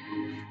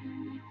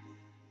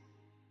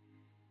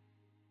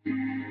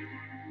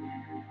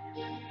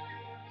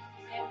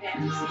 And back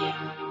to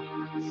standing.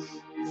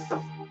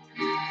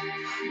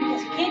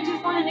 Because we can't do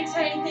fun and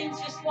exciting things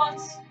just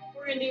once.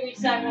 We're going to do each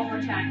side one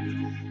more time.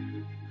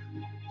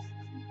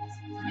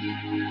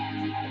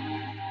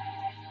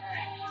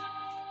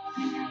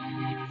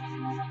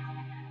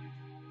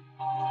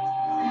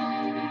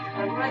 Alright.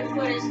 Our right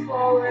foot is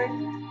forward.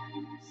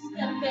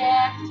 Step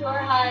back to our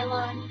high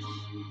lunge.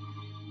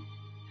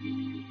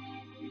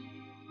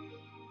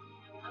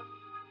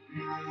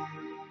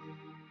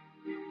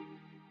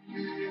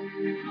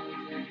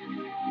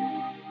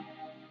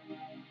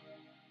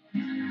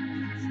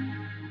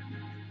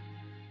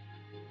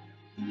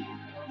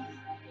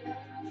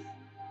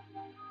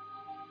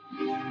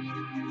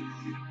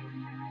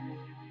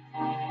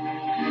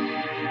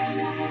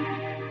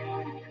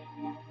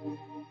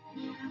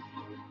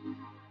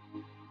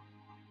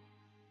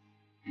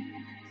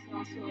 It's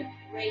also a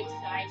great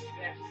side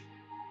stretch.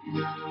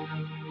 You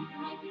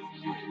might be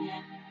feeling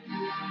it.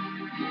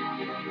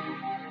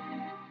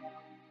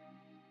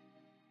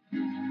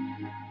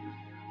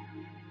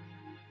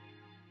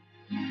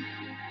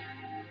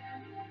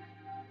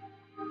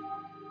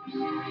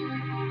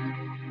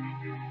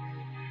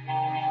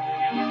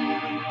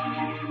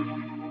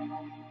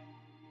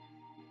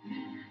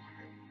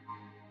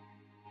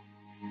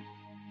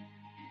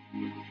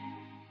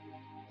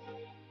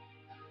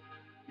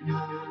 And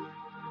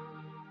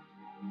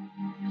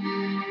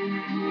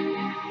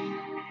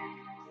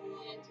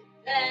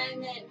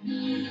bend that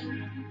knee,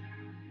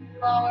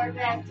 lower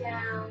back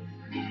down.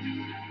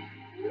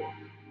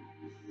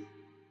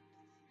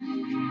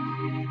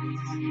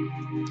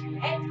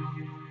 Okay,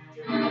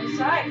 do the other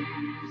side.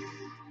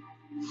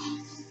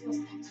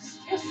 This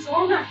feels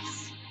so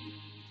nice.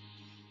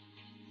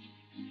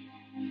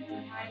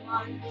 High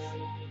lunge.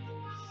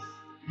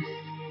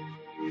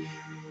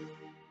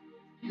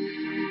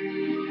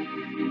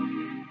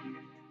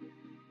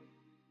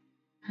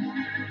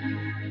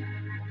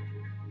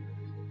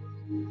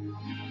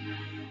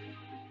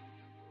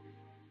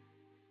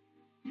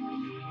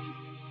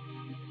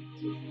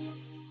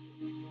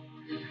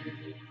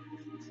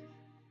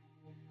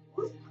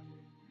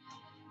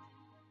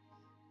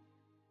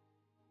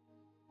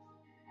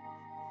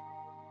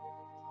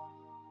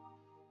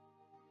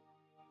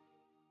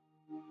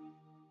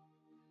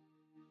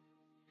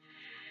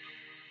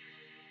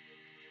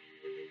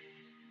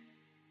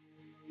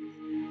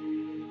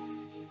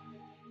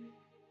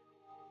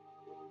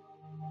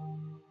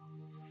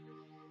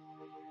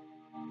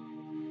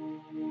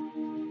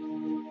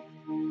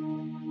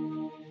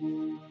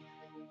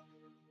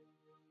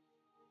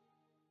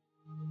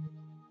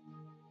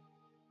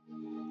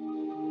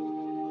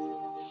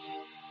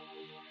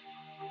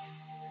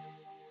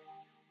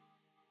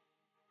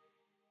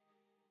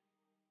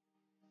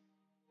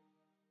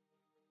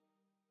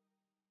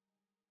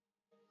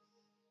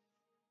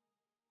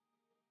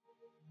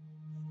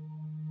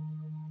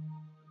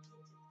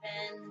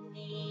 Bend the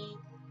knee,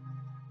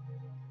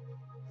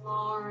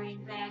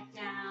 lowering back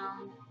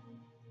down.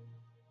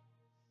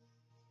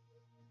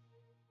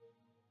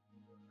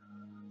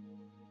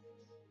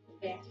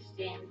 Back to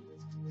standing.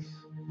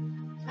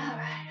 All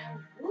right.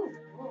 Ooh,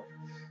 ooh.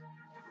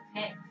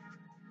 Okay.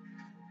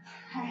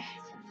 All right.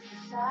 To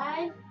the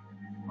side.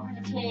 We're going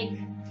to take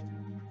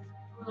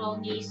a little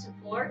knee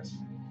support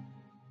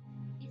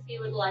if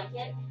you would like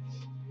it.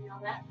 You know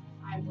that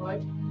I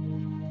would.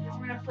 And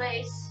we're going to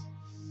place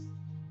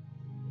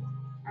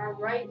our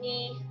right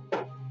knee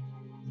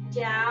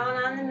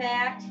down on the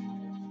mat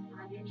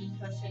on your knee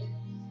cushion.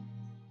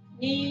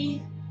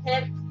 Knee,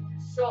 hip,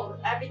 shoulder.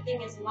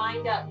 Everything is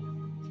lined up.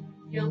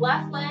 Your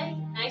left leg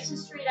nice and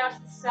straight out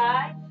to the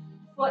side.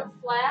 Foot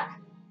flat.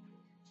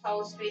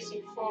 Toes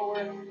facing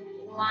forward.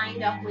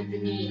 Lined up with the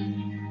knee.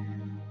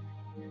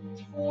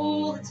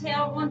 Pull the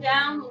tailbone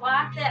down.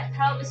 Lock that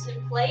pelvis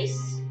in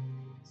place.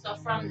 So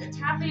from the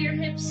top of your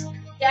hips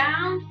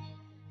down,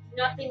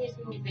 nothing is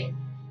moving.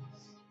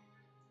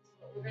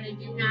 What we're going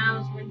to do now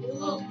is we're going to do a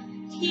little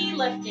key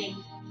lifting.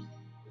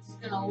 This is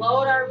going to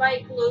load our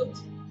right glute.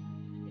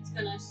 It's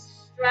going to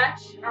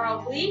stretch our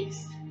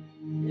obliques.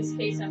 In this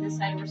case, on this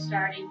side, we're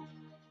starting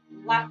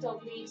left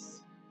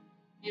obliques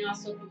and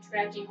also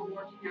contracting and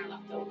working our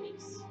left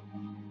obliques.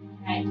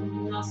 Okay,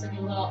 and also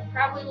do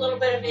probably a little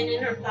bit of an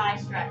inner thigh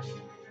stretch.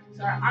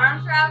 So our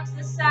arms are out to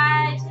the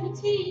sides and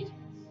T.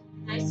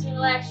 Nice and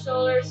relaxed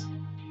shoulders.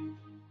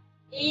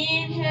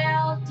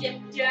 Inhale, dip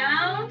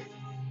down.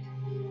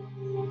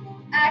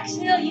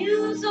 Exhale,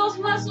 use those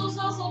muscles,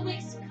 those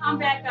obliques to come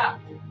back up.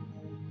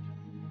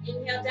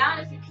 Inhale down.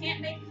 If you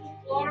can't make it to the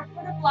floor,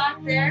 put a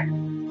block there.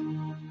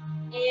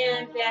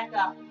 And back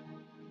up.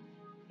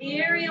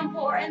 Very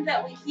important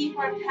that we keep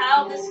our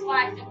pelvis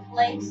flat in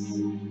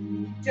place.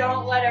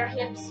 Don't let our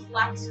hips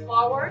flex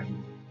forward.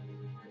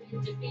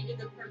 We've defeated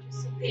the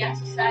purpose of the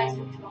exercise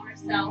and throw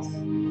ourselves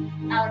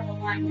out of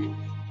alignment.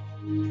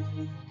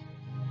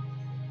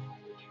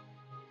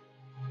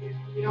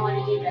 We don't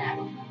want to do that.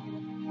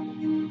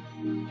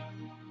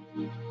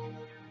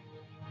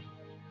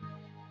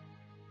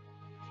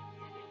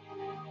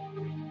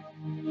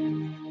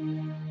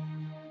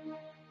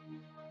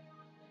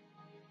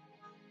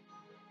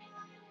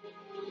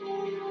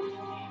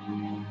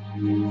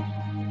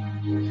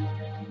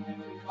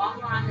 One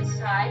more on this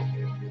side.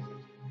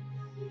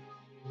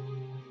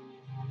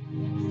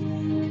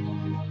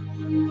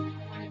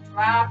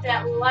 Drop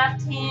that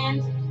left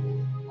hand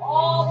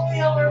all the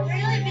way over.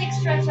 Really big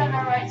stretch on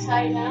our right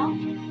side now.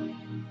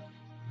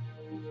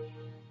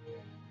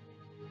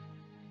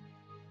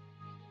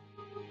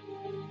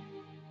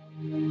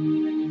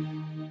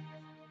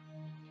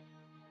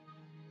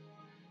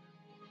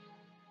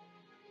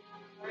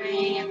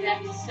 Bring it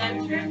back to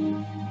center.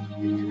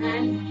 And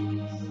then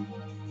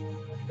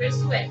we're going to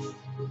switch.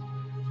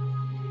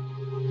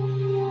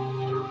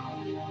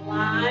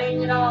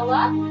 Line it all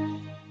up.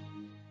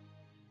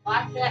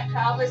 Lock that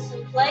pelvis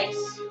in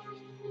place.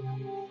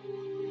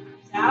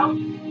 Out.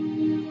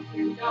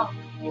 Here we go.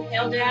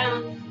 Inhale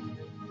down.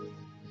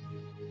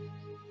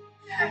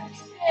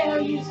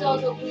 Exhale. Use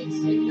those obliques.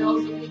 Take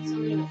those obliques.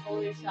 I'm going to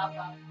pull yourself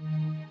up.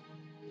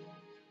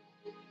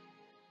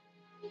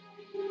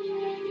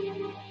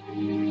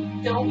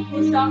 Don't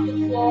push off the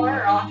floor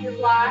or off your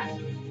block.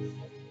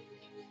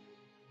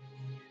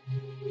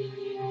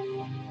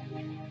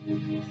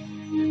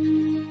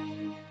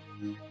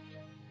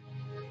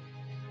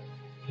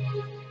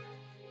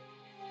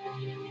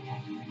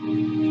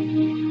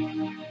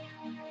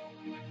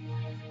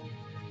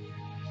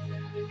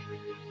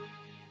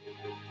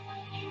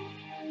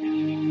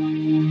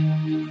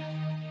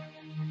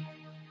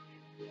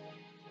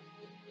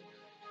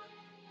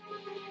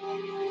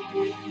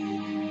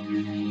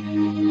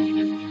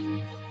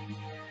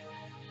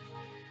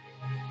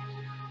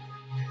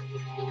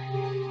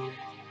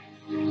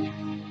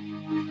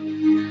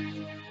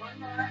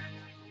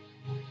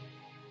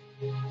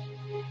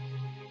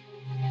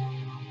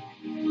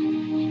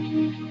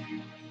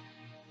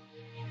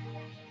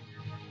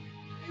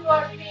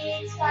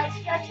 big side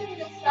stretching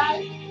this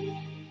side.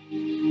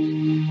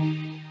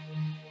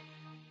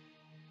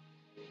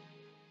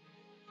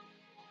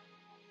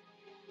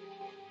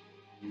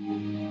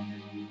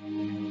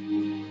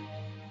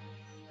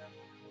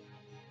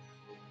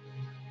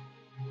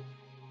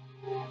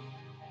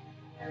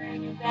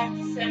 Bring it back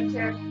to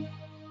center.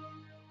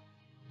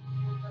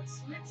 Let's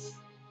switch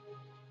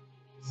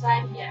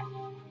side again.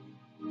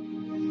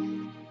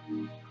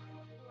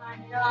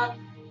 Line it up.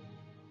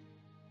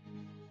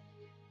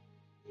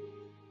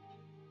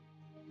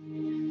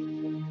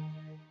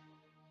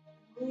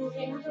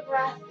 Moving with the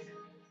breath.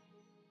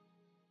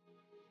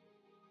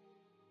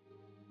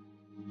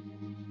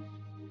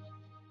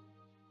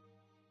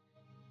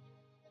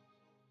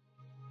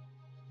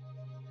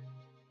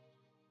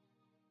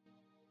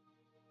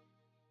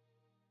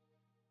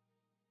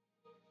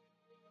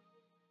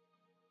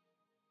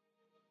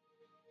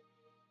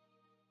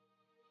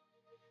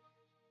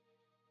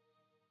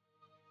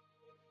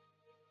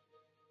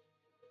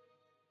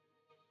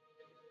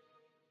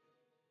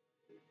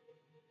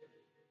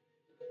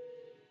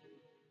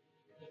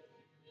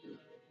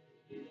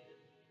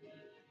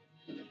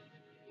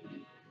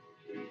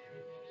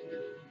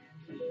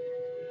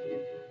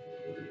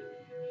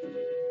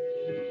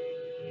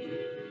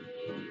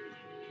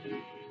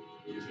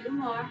 2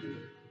 more.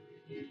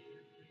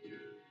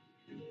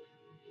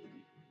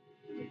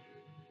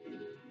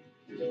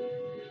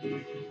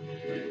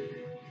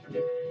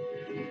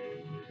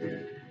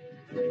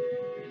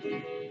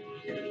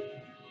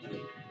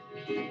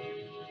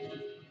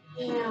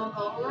 And we'll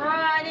go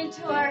right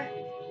into our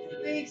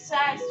big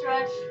side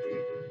stretch.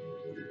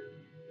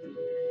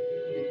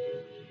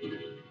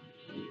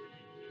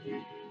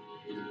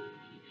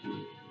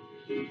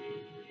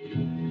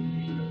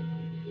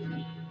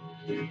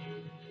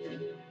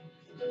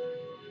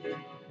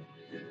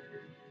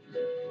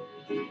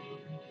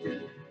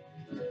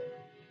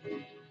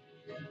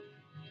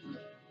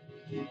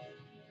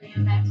 Bring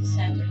it back to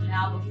center.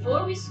 Now,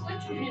 before we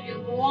switch, we're going to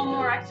do one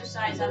more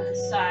exercise on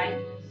this side.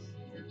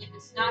 If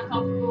it's not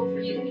comfortable for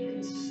you, you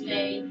can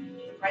stay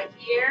right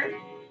here.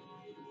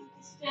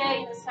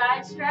 Stay in the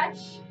side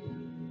stretch,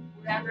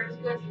 whatever is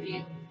good for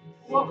you.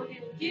 What we're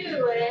going to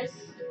do is,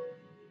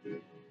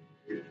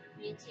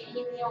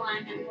 maintaining the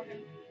alignment, we're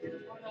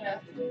going to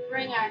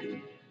bring our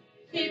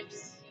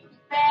hips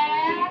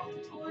back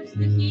towards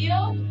the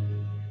heel,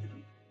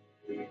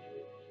 and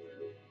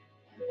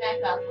back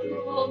up. A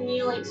little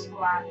kneeling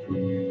squat.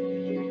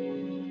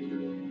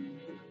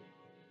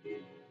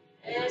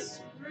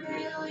 This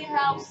really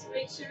helps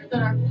make sure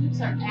that our glutes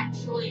are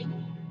actually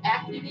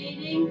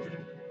activating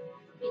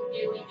and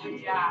doing their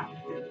job.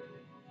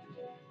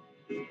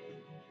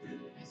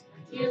 As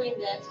we're doing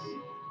this, we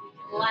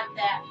can let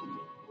that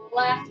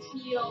left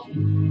heel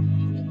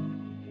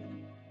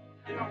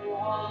kind of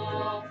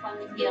roll from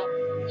the heel.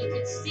 You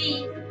can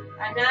see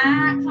I'm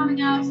not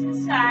coming out to the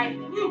side.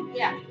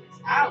 Yeah,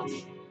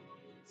 ouch.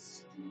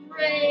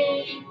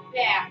 Straight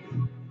back.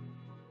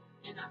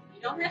 Enough.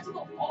 You don't have to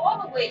go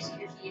all the way to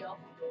your heel.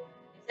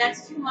 If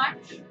that's too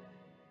much,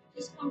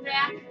 just come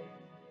back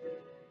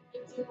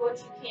and do what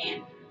you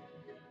can.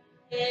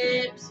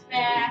 Hips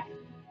back,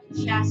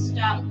 chest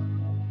up.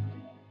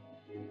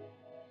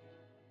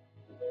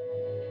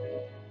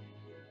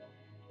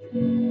 2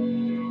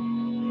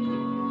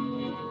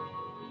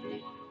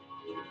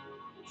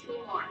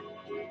 more.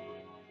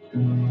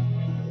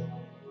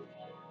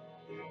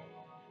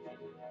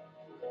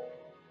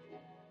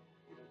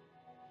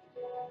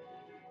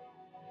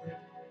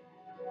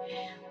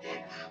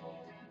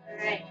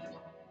 Alright.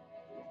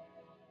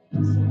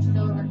 Switch it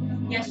over.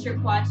 Yes, your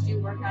quads do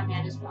work on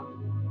that as well.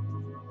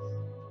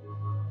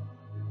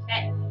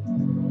 Okay.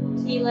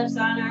 T lifts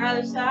on our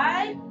other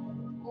side.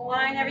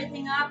 Line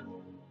everything up.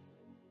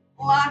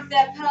 Lock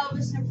that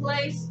pelvis in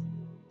place.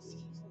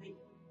 Excuse me.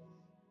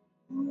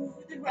 Move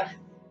with the breath.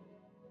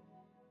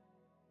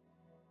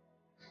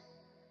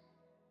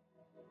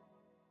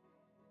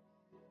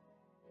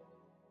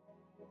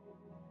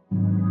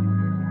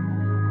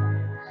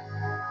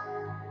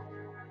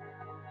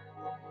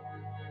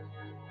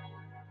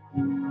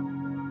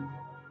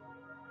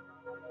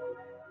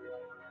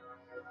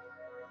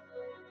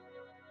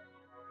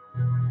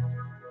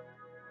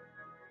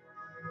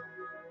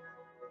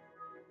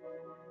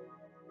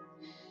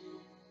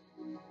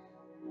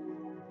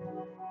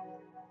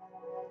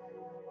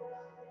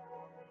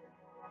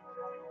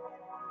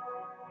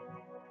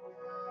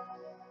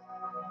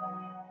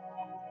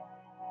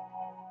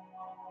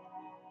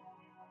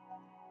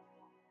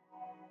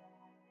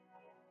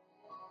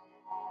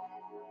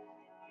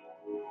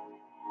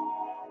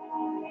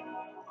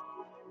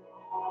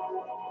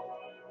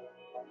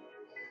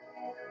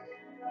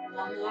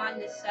 One more on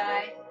this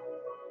side.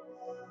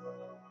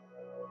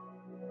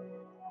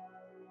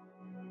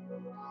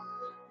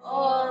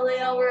 All the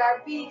way over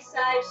our big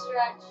side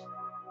stretch.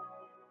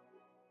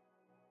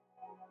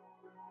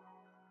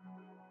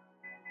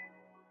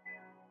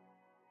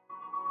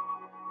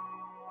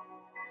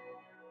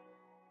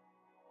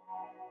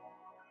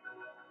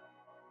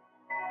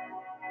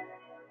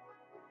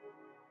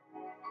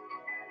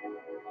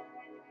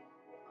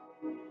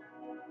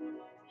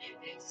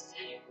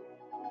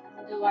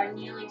 do our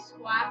kneeling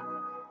squat.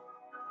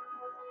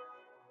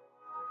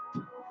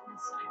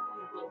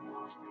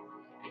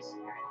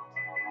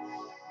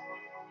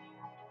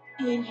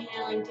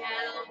 Inhaling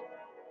down,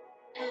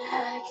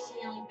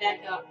 exhaling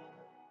back up.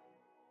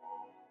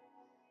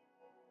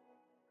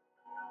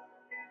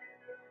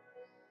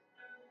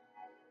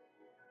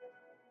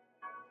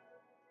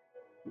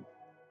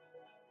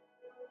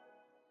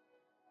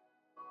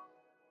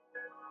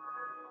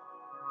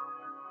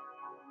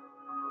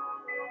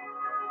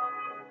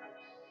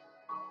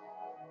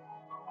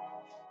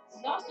 This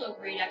is also a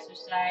great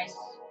exercise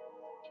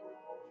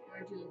if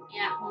you're doing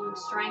at-home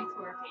strength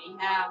work and you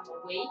have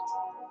a weight.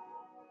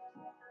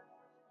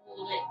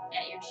 Hold it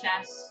at your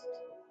chest,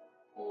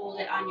 hold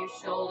it on your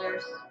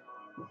shoulders.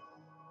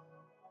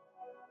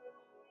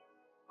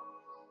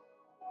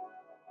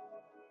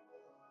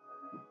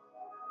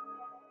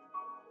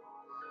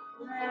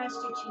 Let's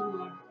do 2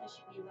 more. That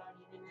should be about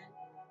even then.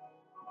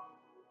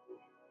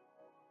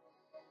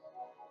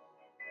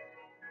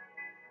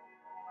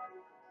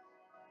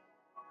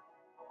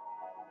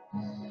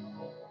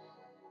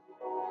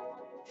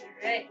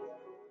 Alright.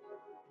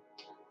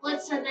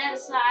 Let's set that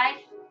aside.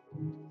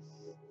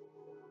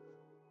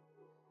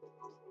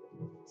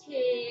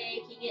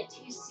 Taking it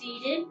to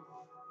seated.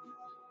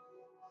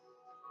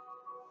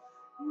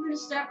 I'm going to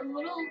start with a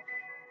little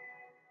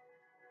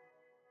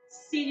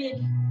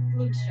seated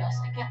glute stretch.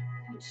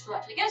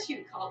 I guess you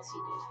would call it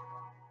seated.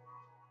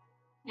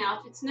 Now,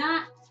 if it's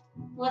not,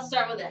 let's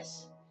start with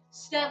this.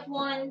 Step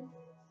 1,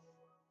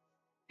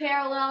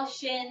 parallel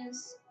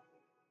shins.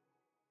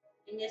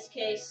 In this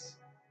case,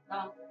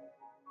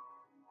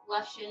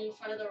 left shin in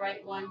front of the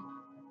right one,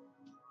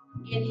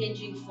 and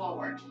hinging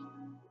forward.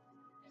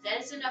 If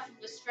that is enough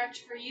of a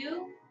stretch for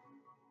you,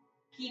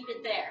 keep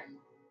it there.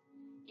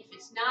 If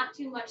it's not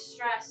too much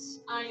stress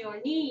on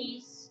your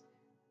knees,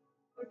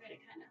 we're going to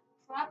kind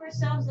of prop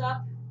ourselves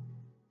up,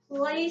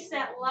 place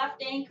that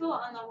left ankle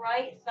on the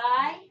right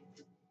thigh.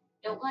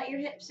 Don't let your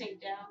hips sink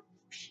down.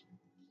 Keep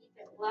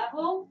it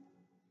level.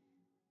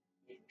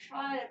 And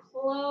try to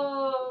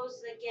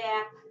close the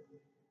gap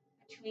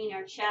between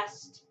our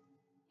chest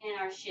and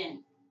our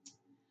shin.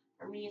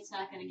 For me, it's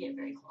not going to get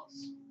very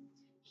close.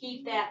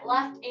 Keep that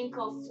left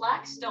ankle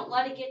flexed. Don't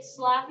let it get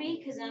sloppy,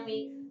 because then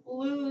we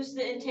lose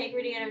the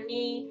integrity in our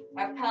knee,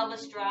 our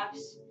pelvis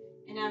drops,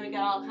 and now we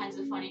got all kinds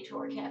of funny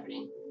torque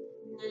happening.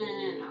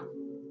 No.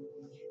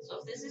 So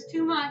if this is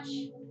too much,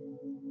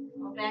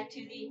 go back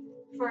to the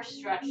first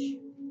stretch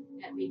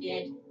that we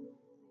did. You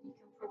can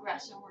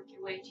progress and work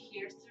your way to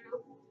here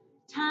through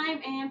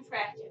time and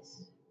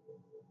practice.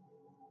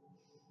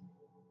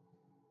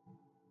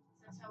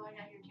 That's how I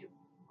got here too.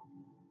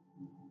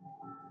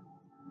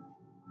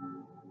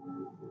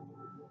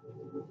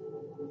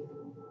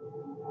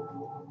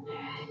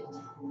 Alright,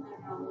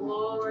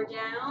 lower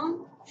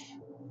down,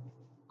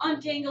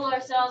 untangle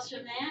ourselves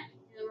from that,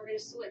 and then we're going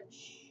to switch.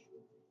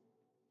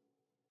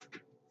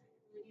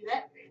 We do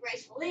that very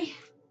gracefully.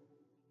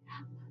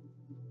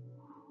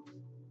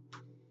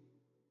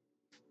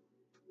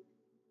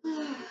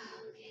 Okay.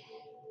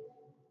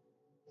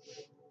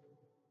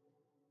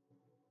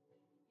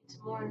 It's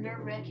more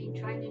nerve-wracking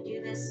trying to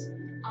do this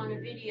on a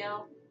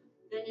video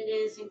than it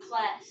is in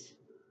class.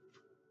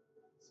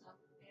 So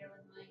bear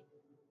with my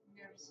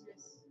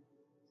nervousness.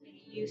 So get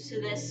used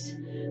to this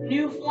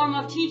new form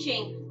of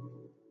teaching.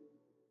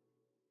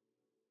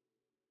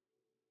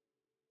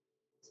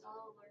 It's all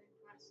a learning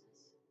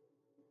process.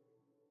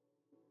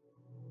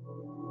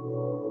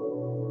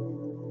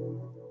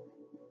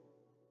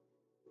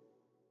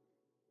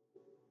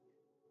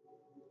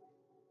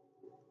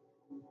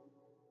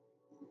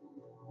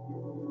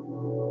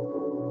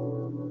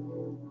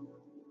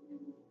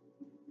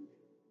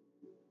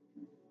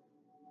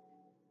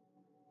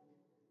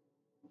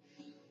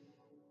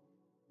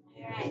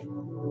 Alright,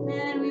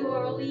 then we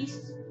will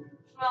release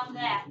from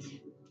that.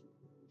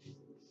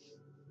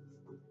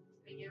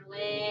 Bring your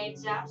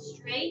legs out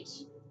straight,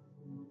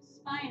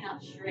 spine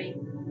up straight.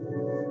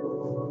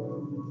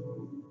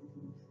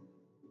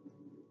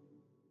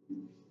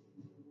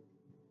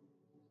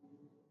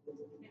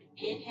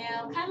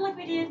 Inhale, kind of like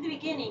we did at the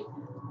beginning.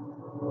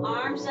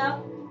 Arms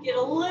up, get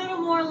a little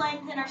more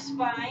length in our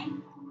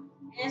spine.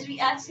 And as we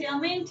exhale,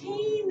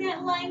 maintain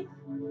that length.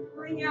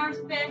 Bring your arms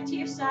back to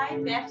your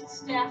side, back to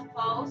staff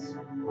pose.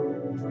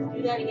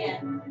 Do that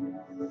again.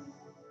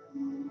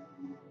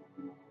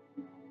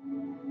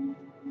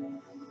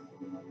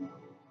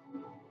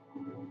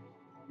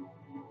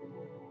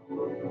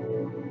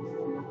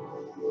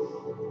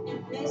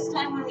 And this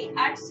time when we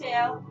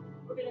exhale,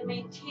 we're going to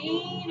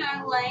maintain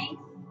our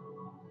length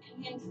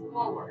and hinge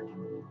forward.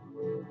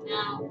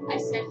 Now, I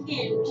said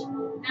hinge,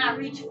 not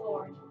reach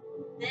forward.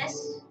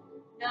 This,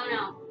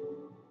 no.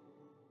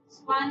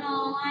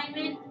 Spinal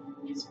alignment,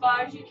 as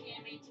far as you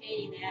can,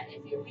 maintaining that.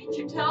 If you reach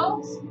your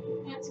toes,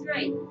 that's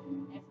great.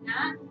 If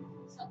not,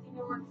 something to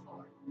work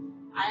for.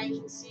 I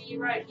can see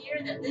right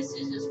here that this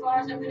is as far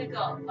as I'm going to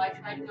go. If I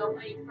try to go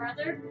any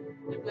further,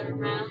 I'm going to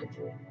round,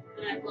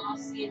 and I've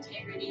lost the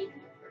integrity and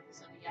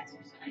purpose of the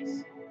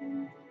exercise.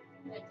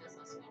 That does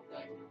not feel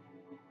good.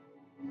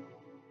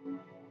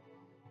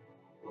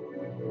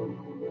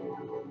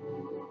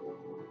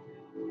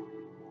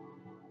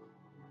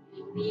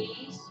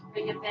 Release,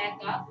 bring it back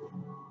up.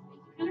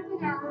 Kind of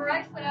bring our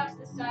right foot out to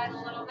the side a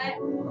little bit.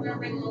 We're going to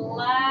bring the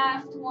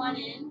left one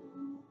in.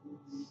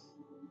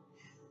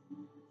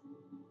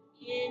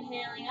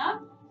 Inhaling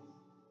up.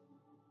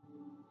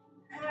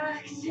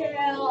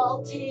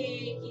 Exhale,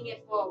 taking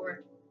it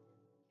forward.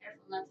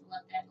 Careful not to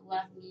let that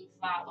left knee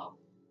follow.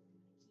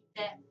 Keep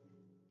that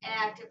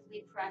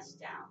actively pressed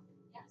down.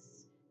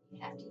 Yes, you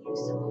have to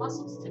use some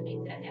muscles to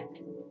make that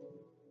happen.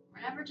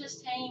 We're never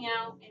just hanging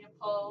out in a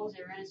pose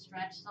or in a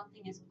stretch.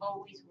 Something is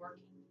always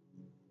working.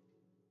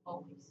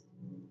 Always.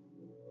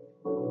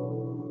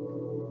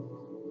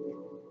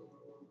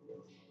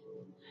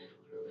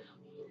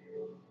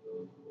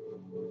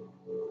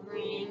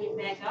 Bring it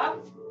back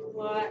up.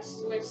 Watch,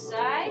 switch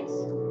sides.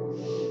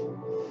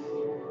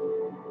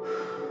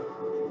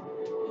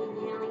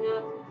 Inhaling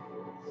up.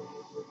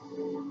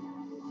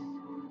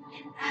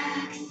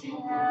 And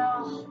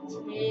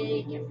exhale.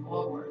 Take it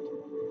forward.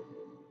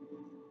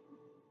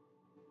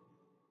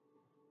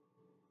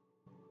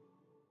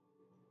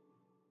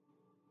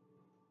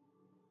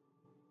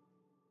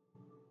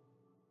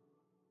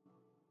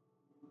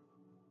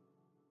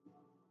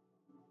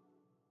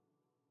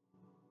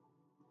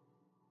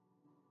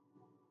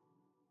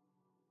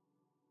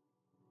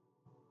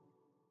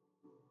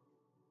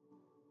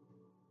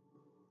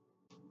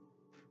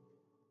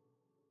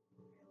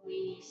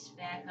 Release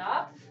back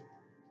up.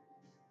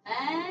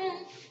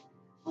 And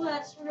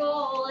let's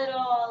roll it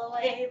all the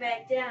way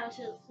back down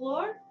to the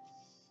floor.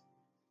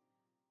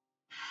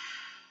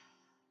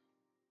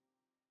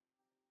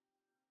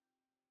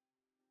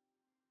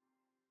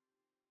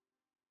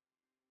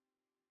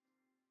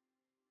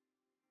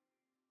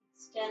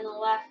 Extend the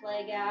left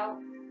leg out.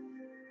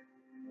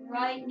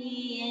 Right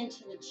knee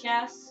into the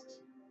chest.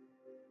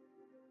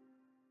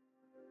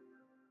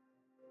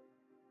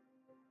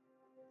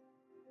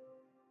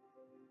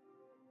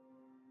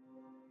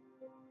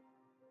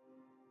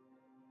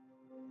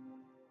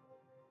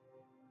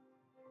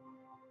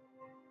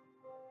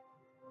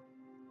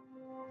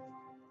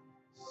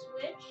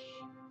 Switch.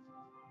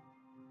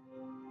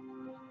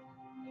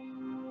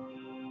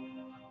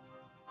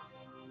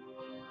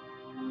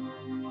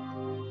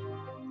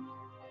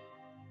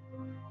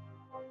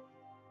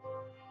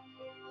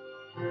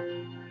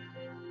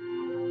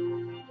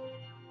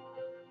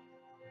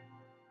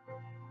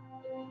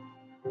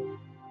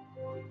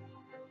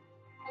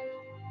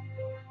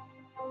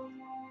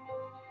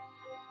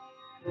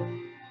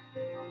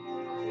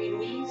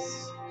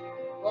 Release.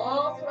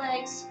 Both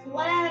legs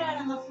flat out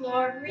on the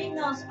floor. Bring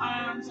those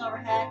arms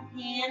overhead.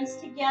 Hands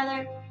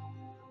together.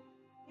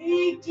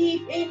 Big,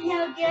 deep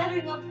inhale,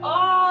 gathering up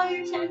all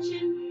your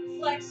tension.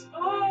 Flex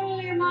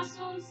all your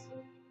muscles.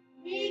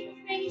 Make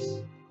a face.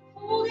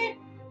 Hold it.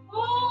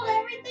 Hold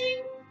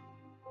everything.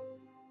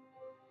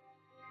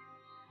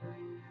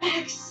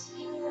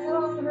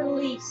 Exhale,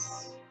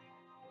 release.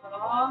 Let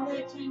all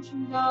the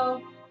tension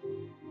go.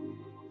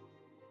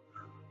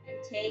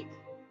 And take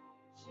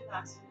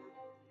Shavasana.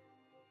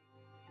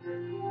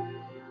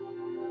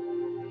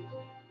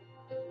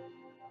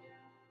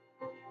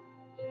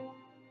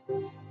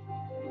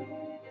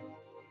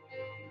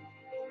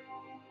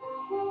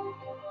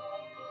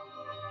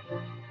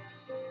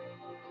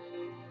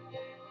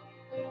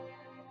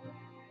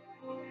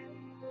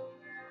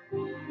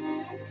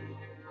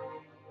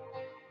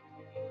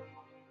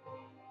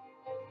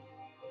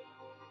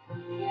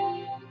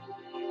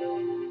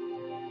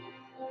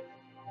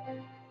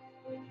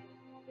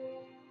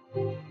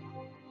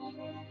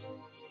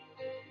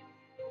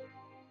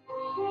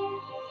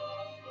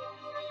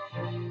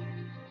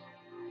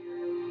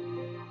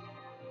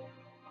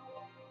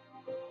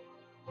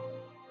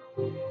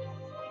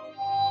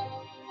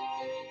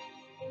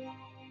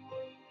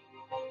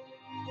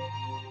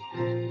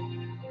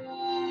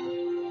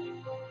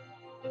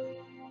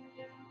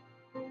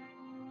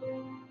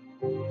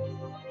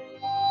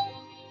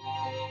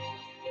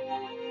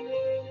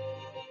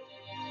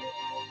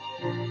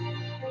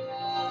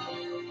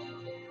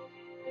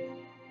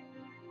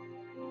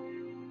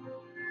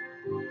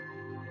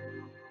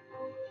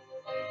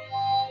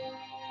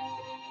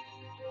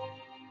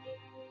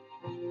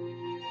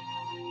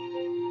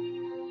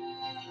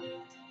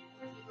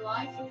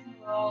 Like you can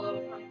roll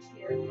over onto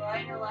your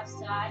right or left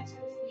side to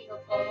the fetal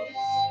pose.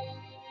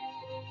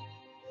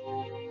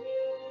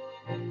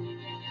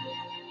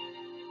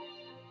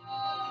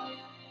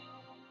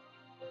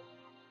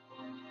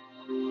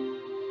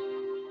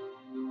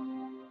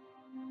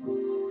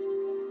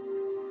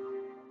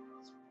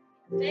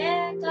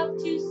 Back up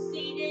to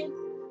seated.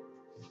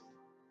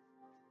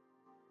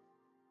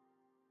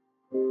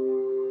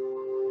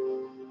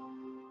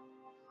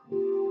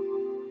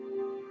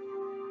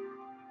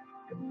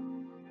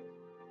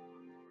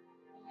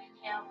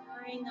 Inhale,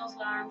 bring those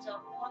arms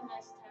up one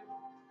last time.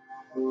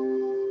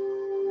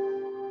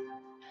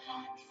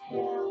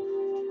 Exhale,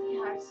 the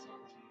heart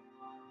center.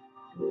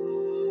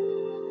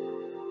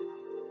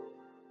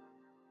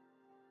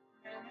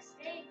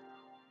 Namaste.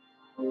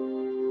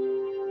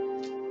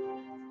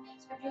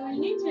 Thanks for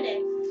joining in today.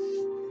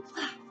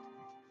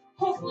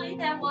 hopefully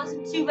that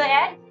wasn't too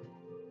bad.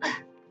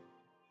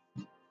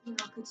 You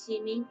all could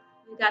see me.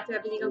 We got through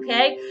everything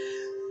okay.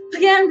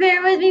 Again,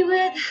 bear with me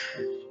with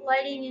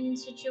lighting and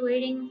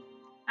situating.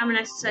 I'm an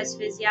exercise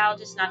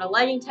physiologist, not a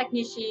lighting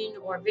technician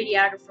or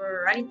videographer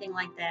or anything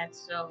like that.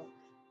 So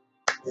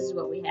this is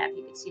what we have.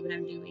 You can see what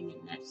I'm doing,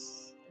 and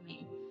that's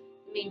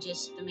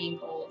the main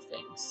goal of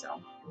things. So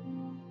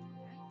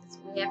that's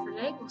what we have for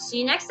today. We'll see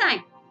you next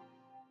time.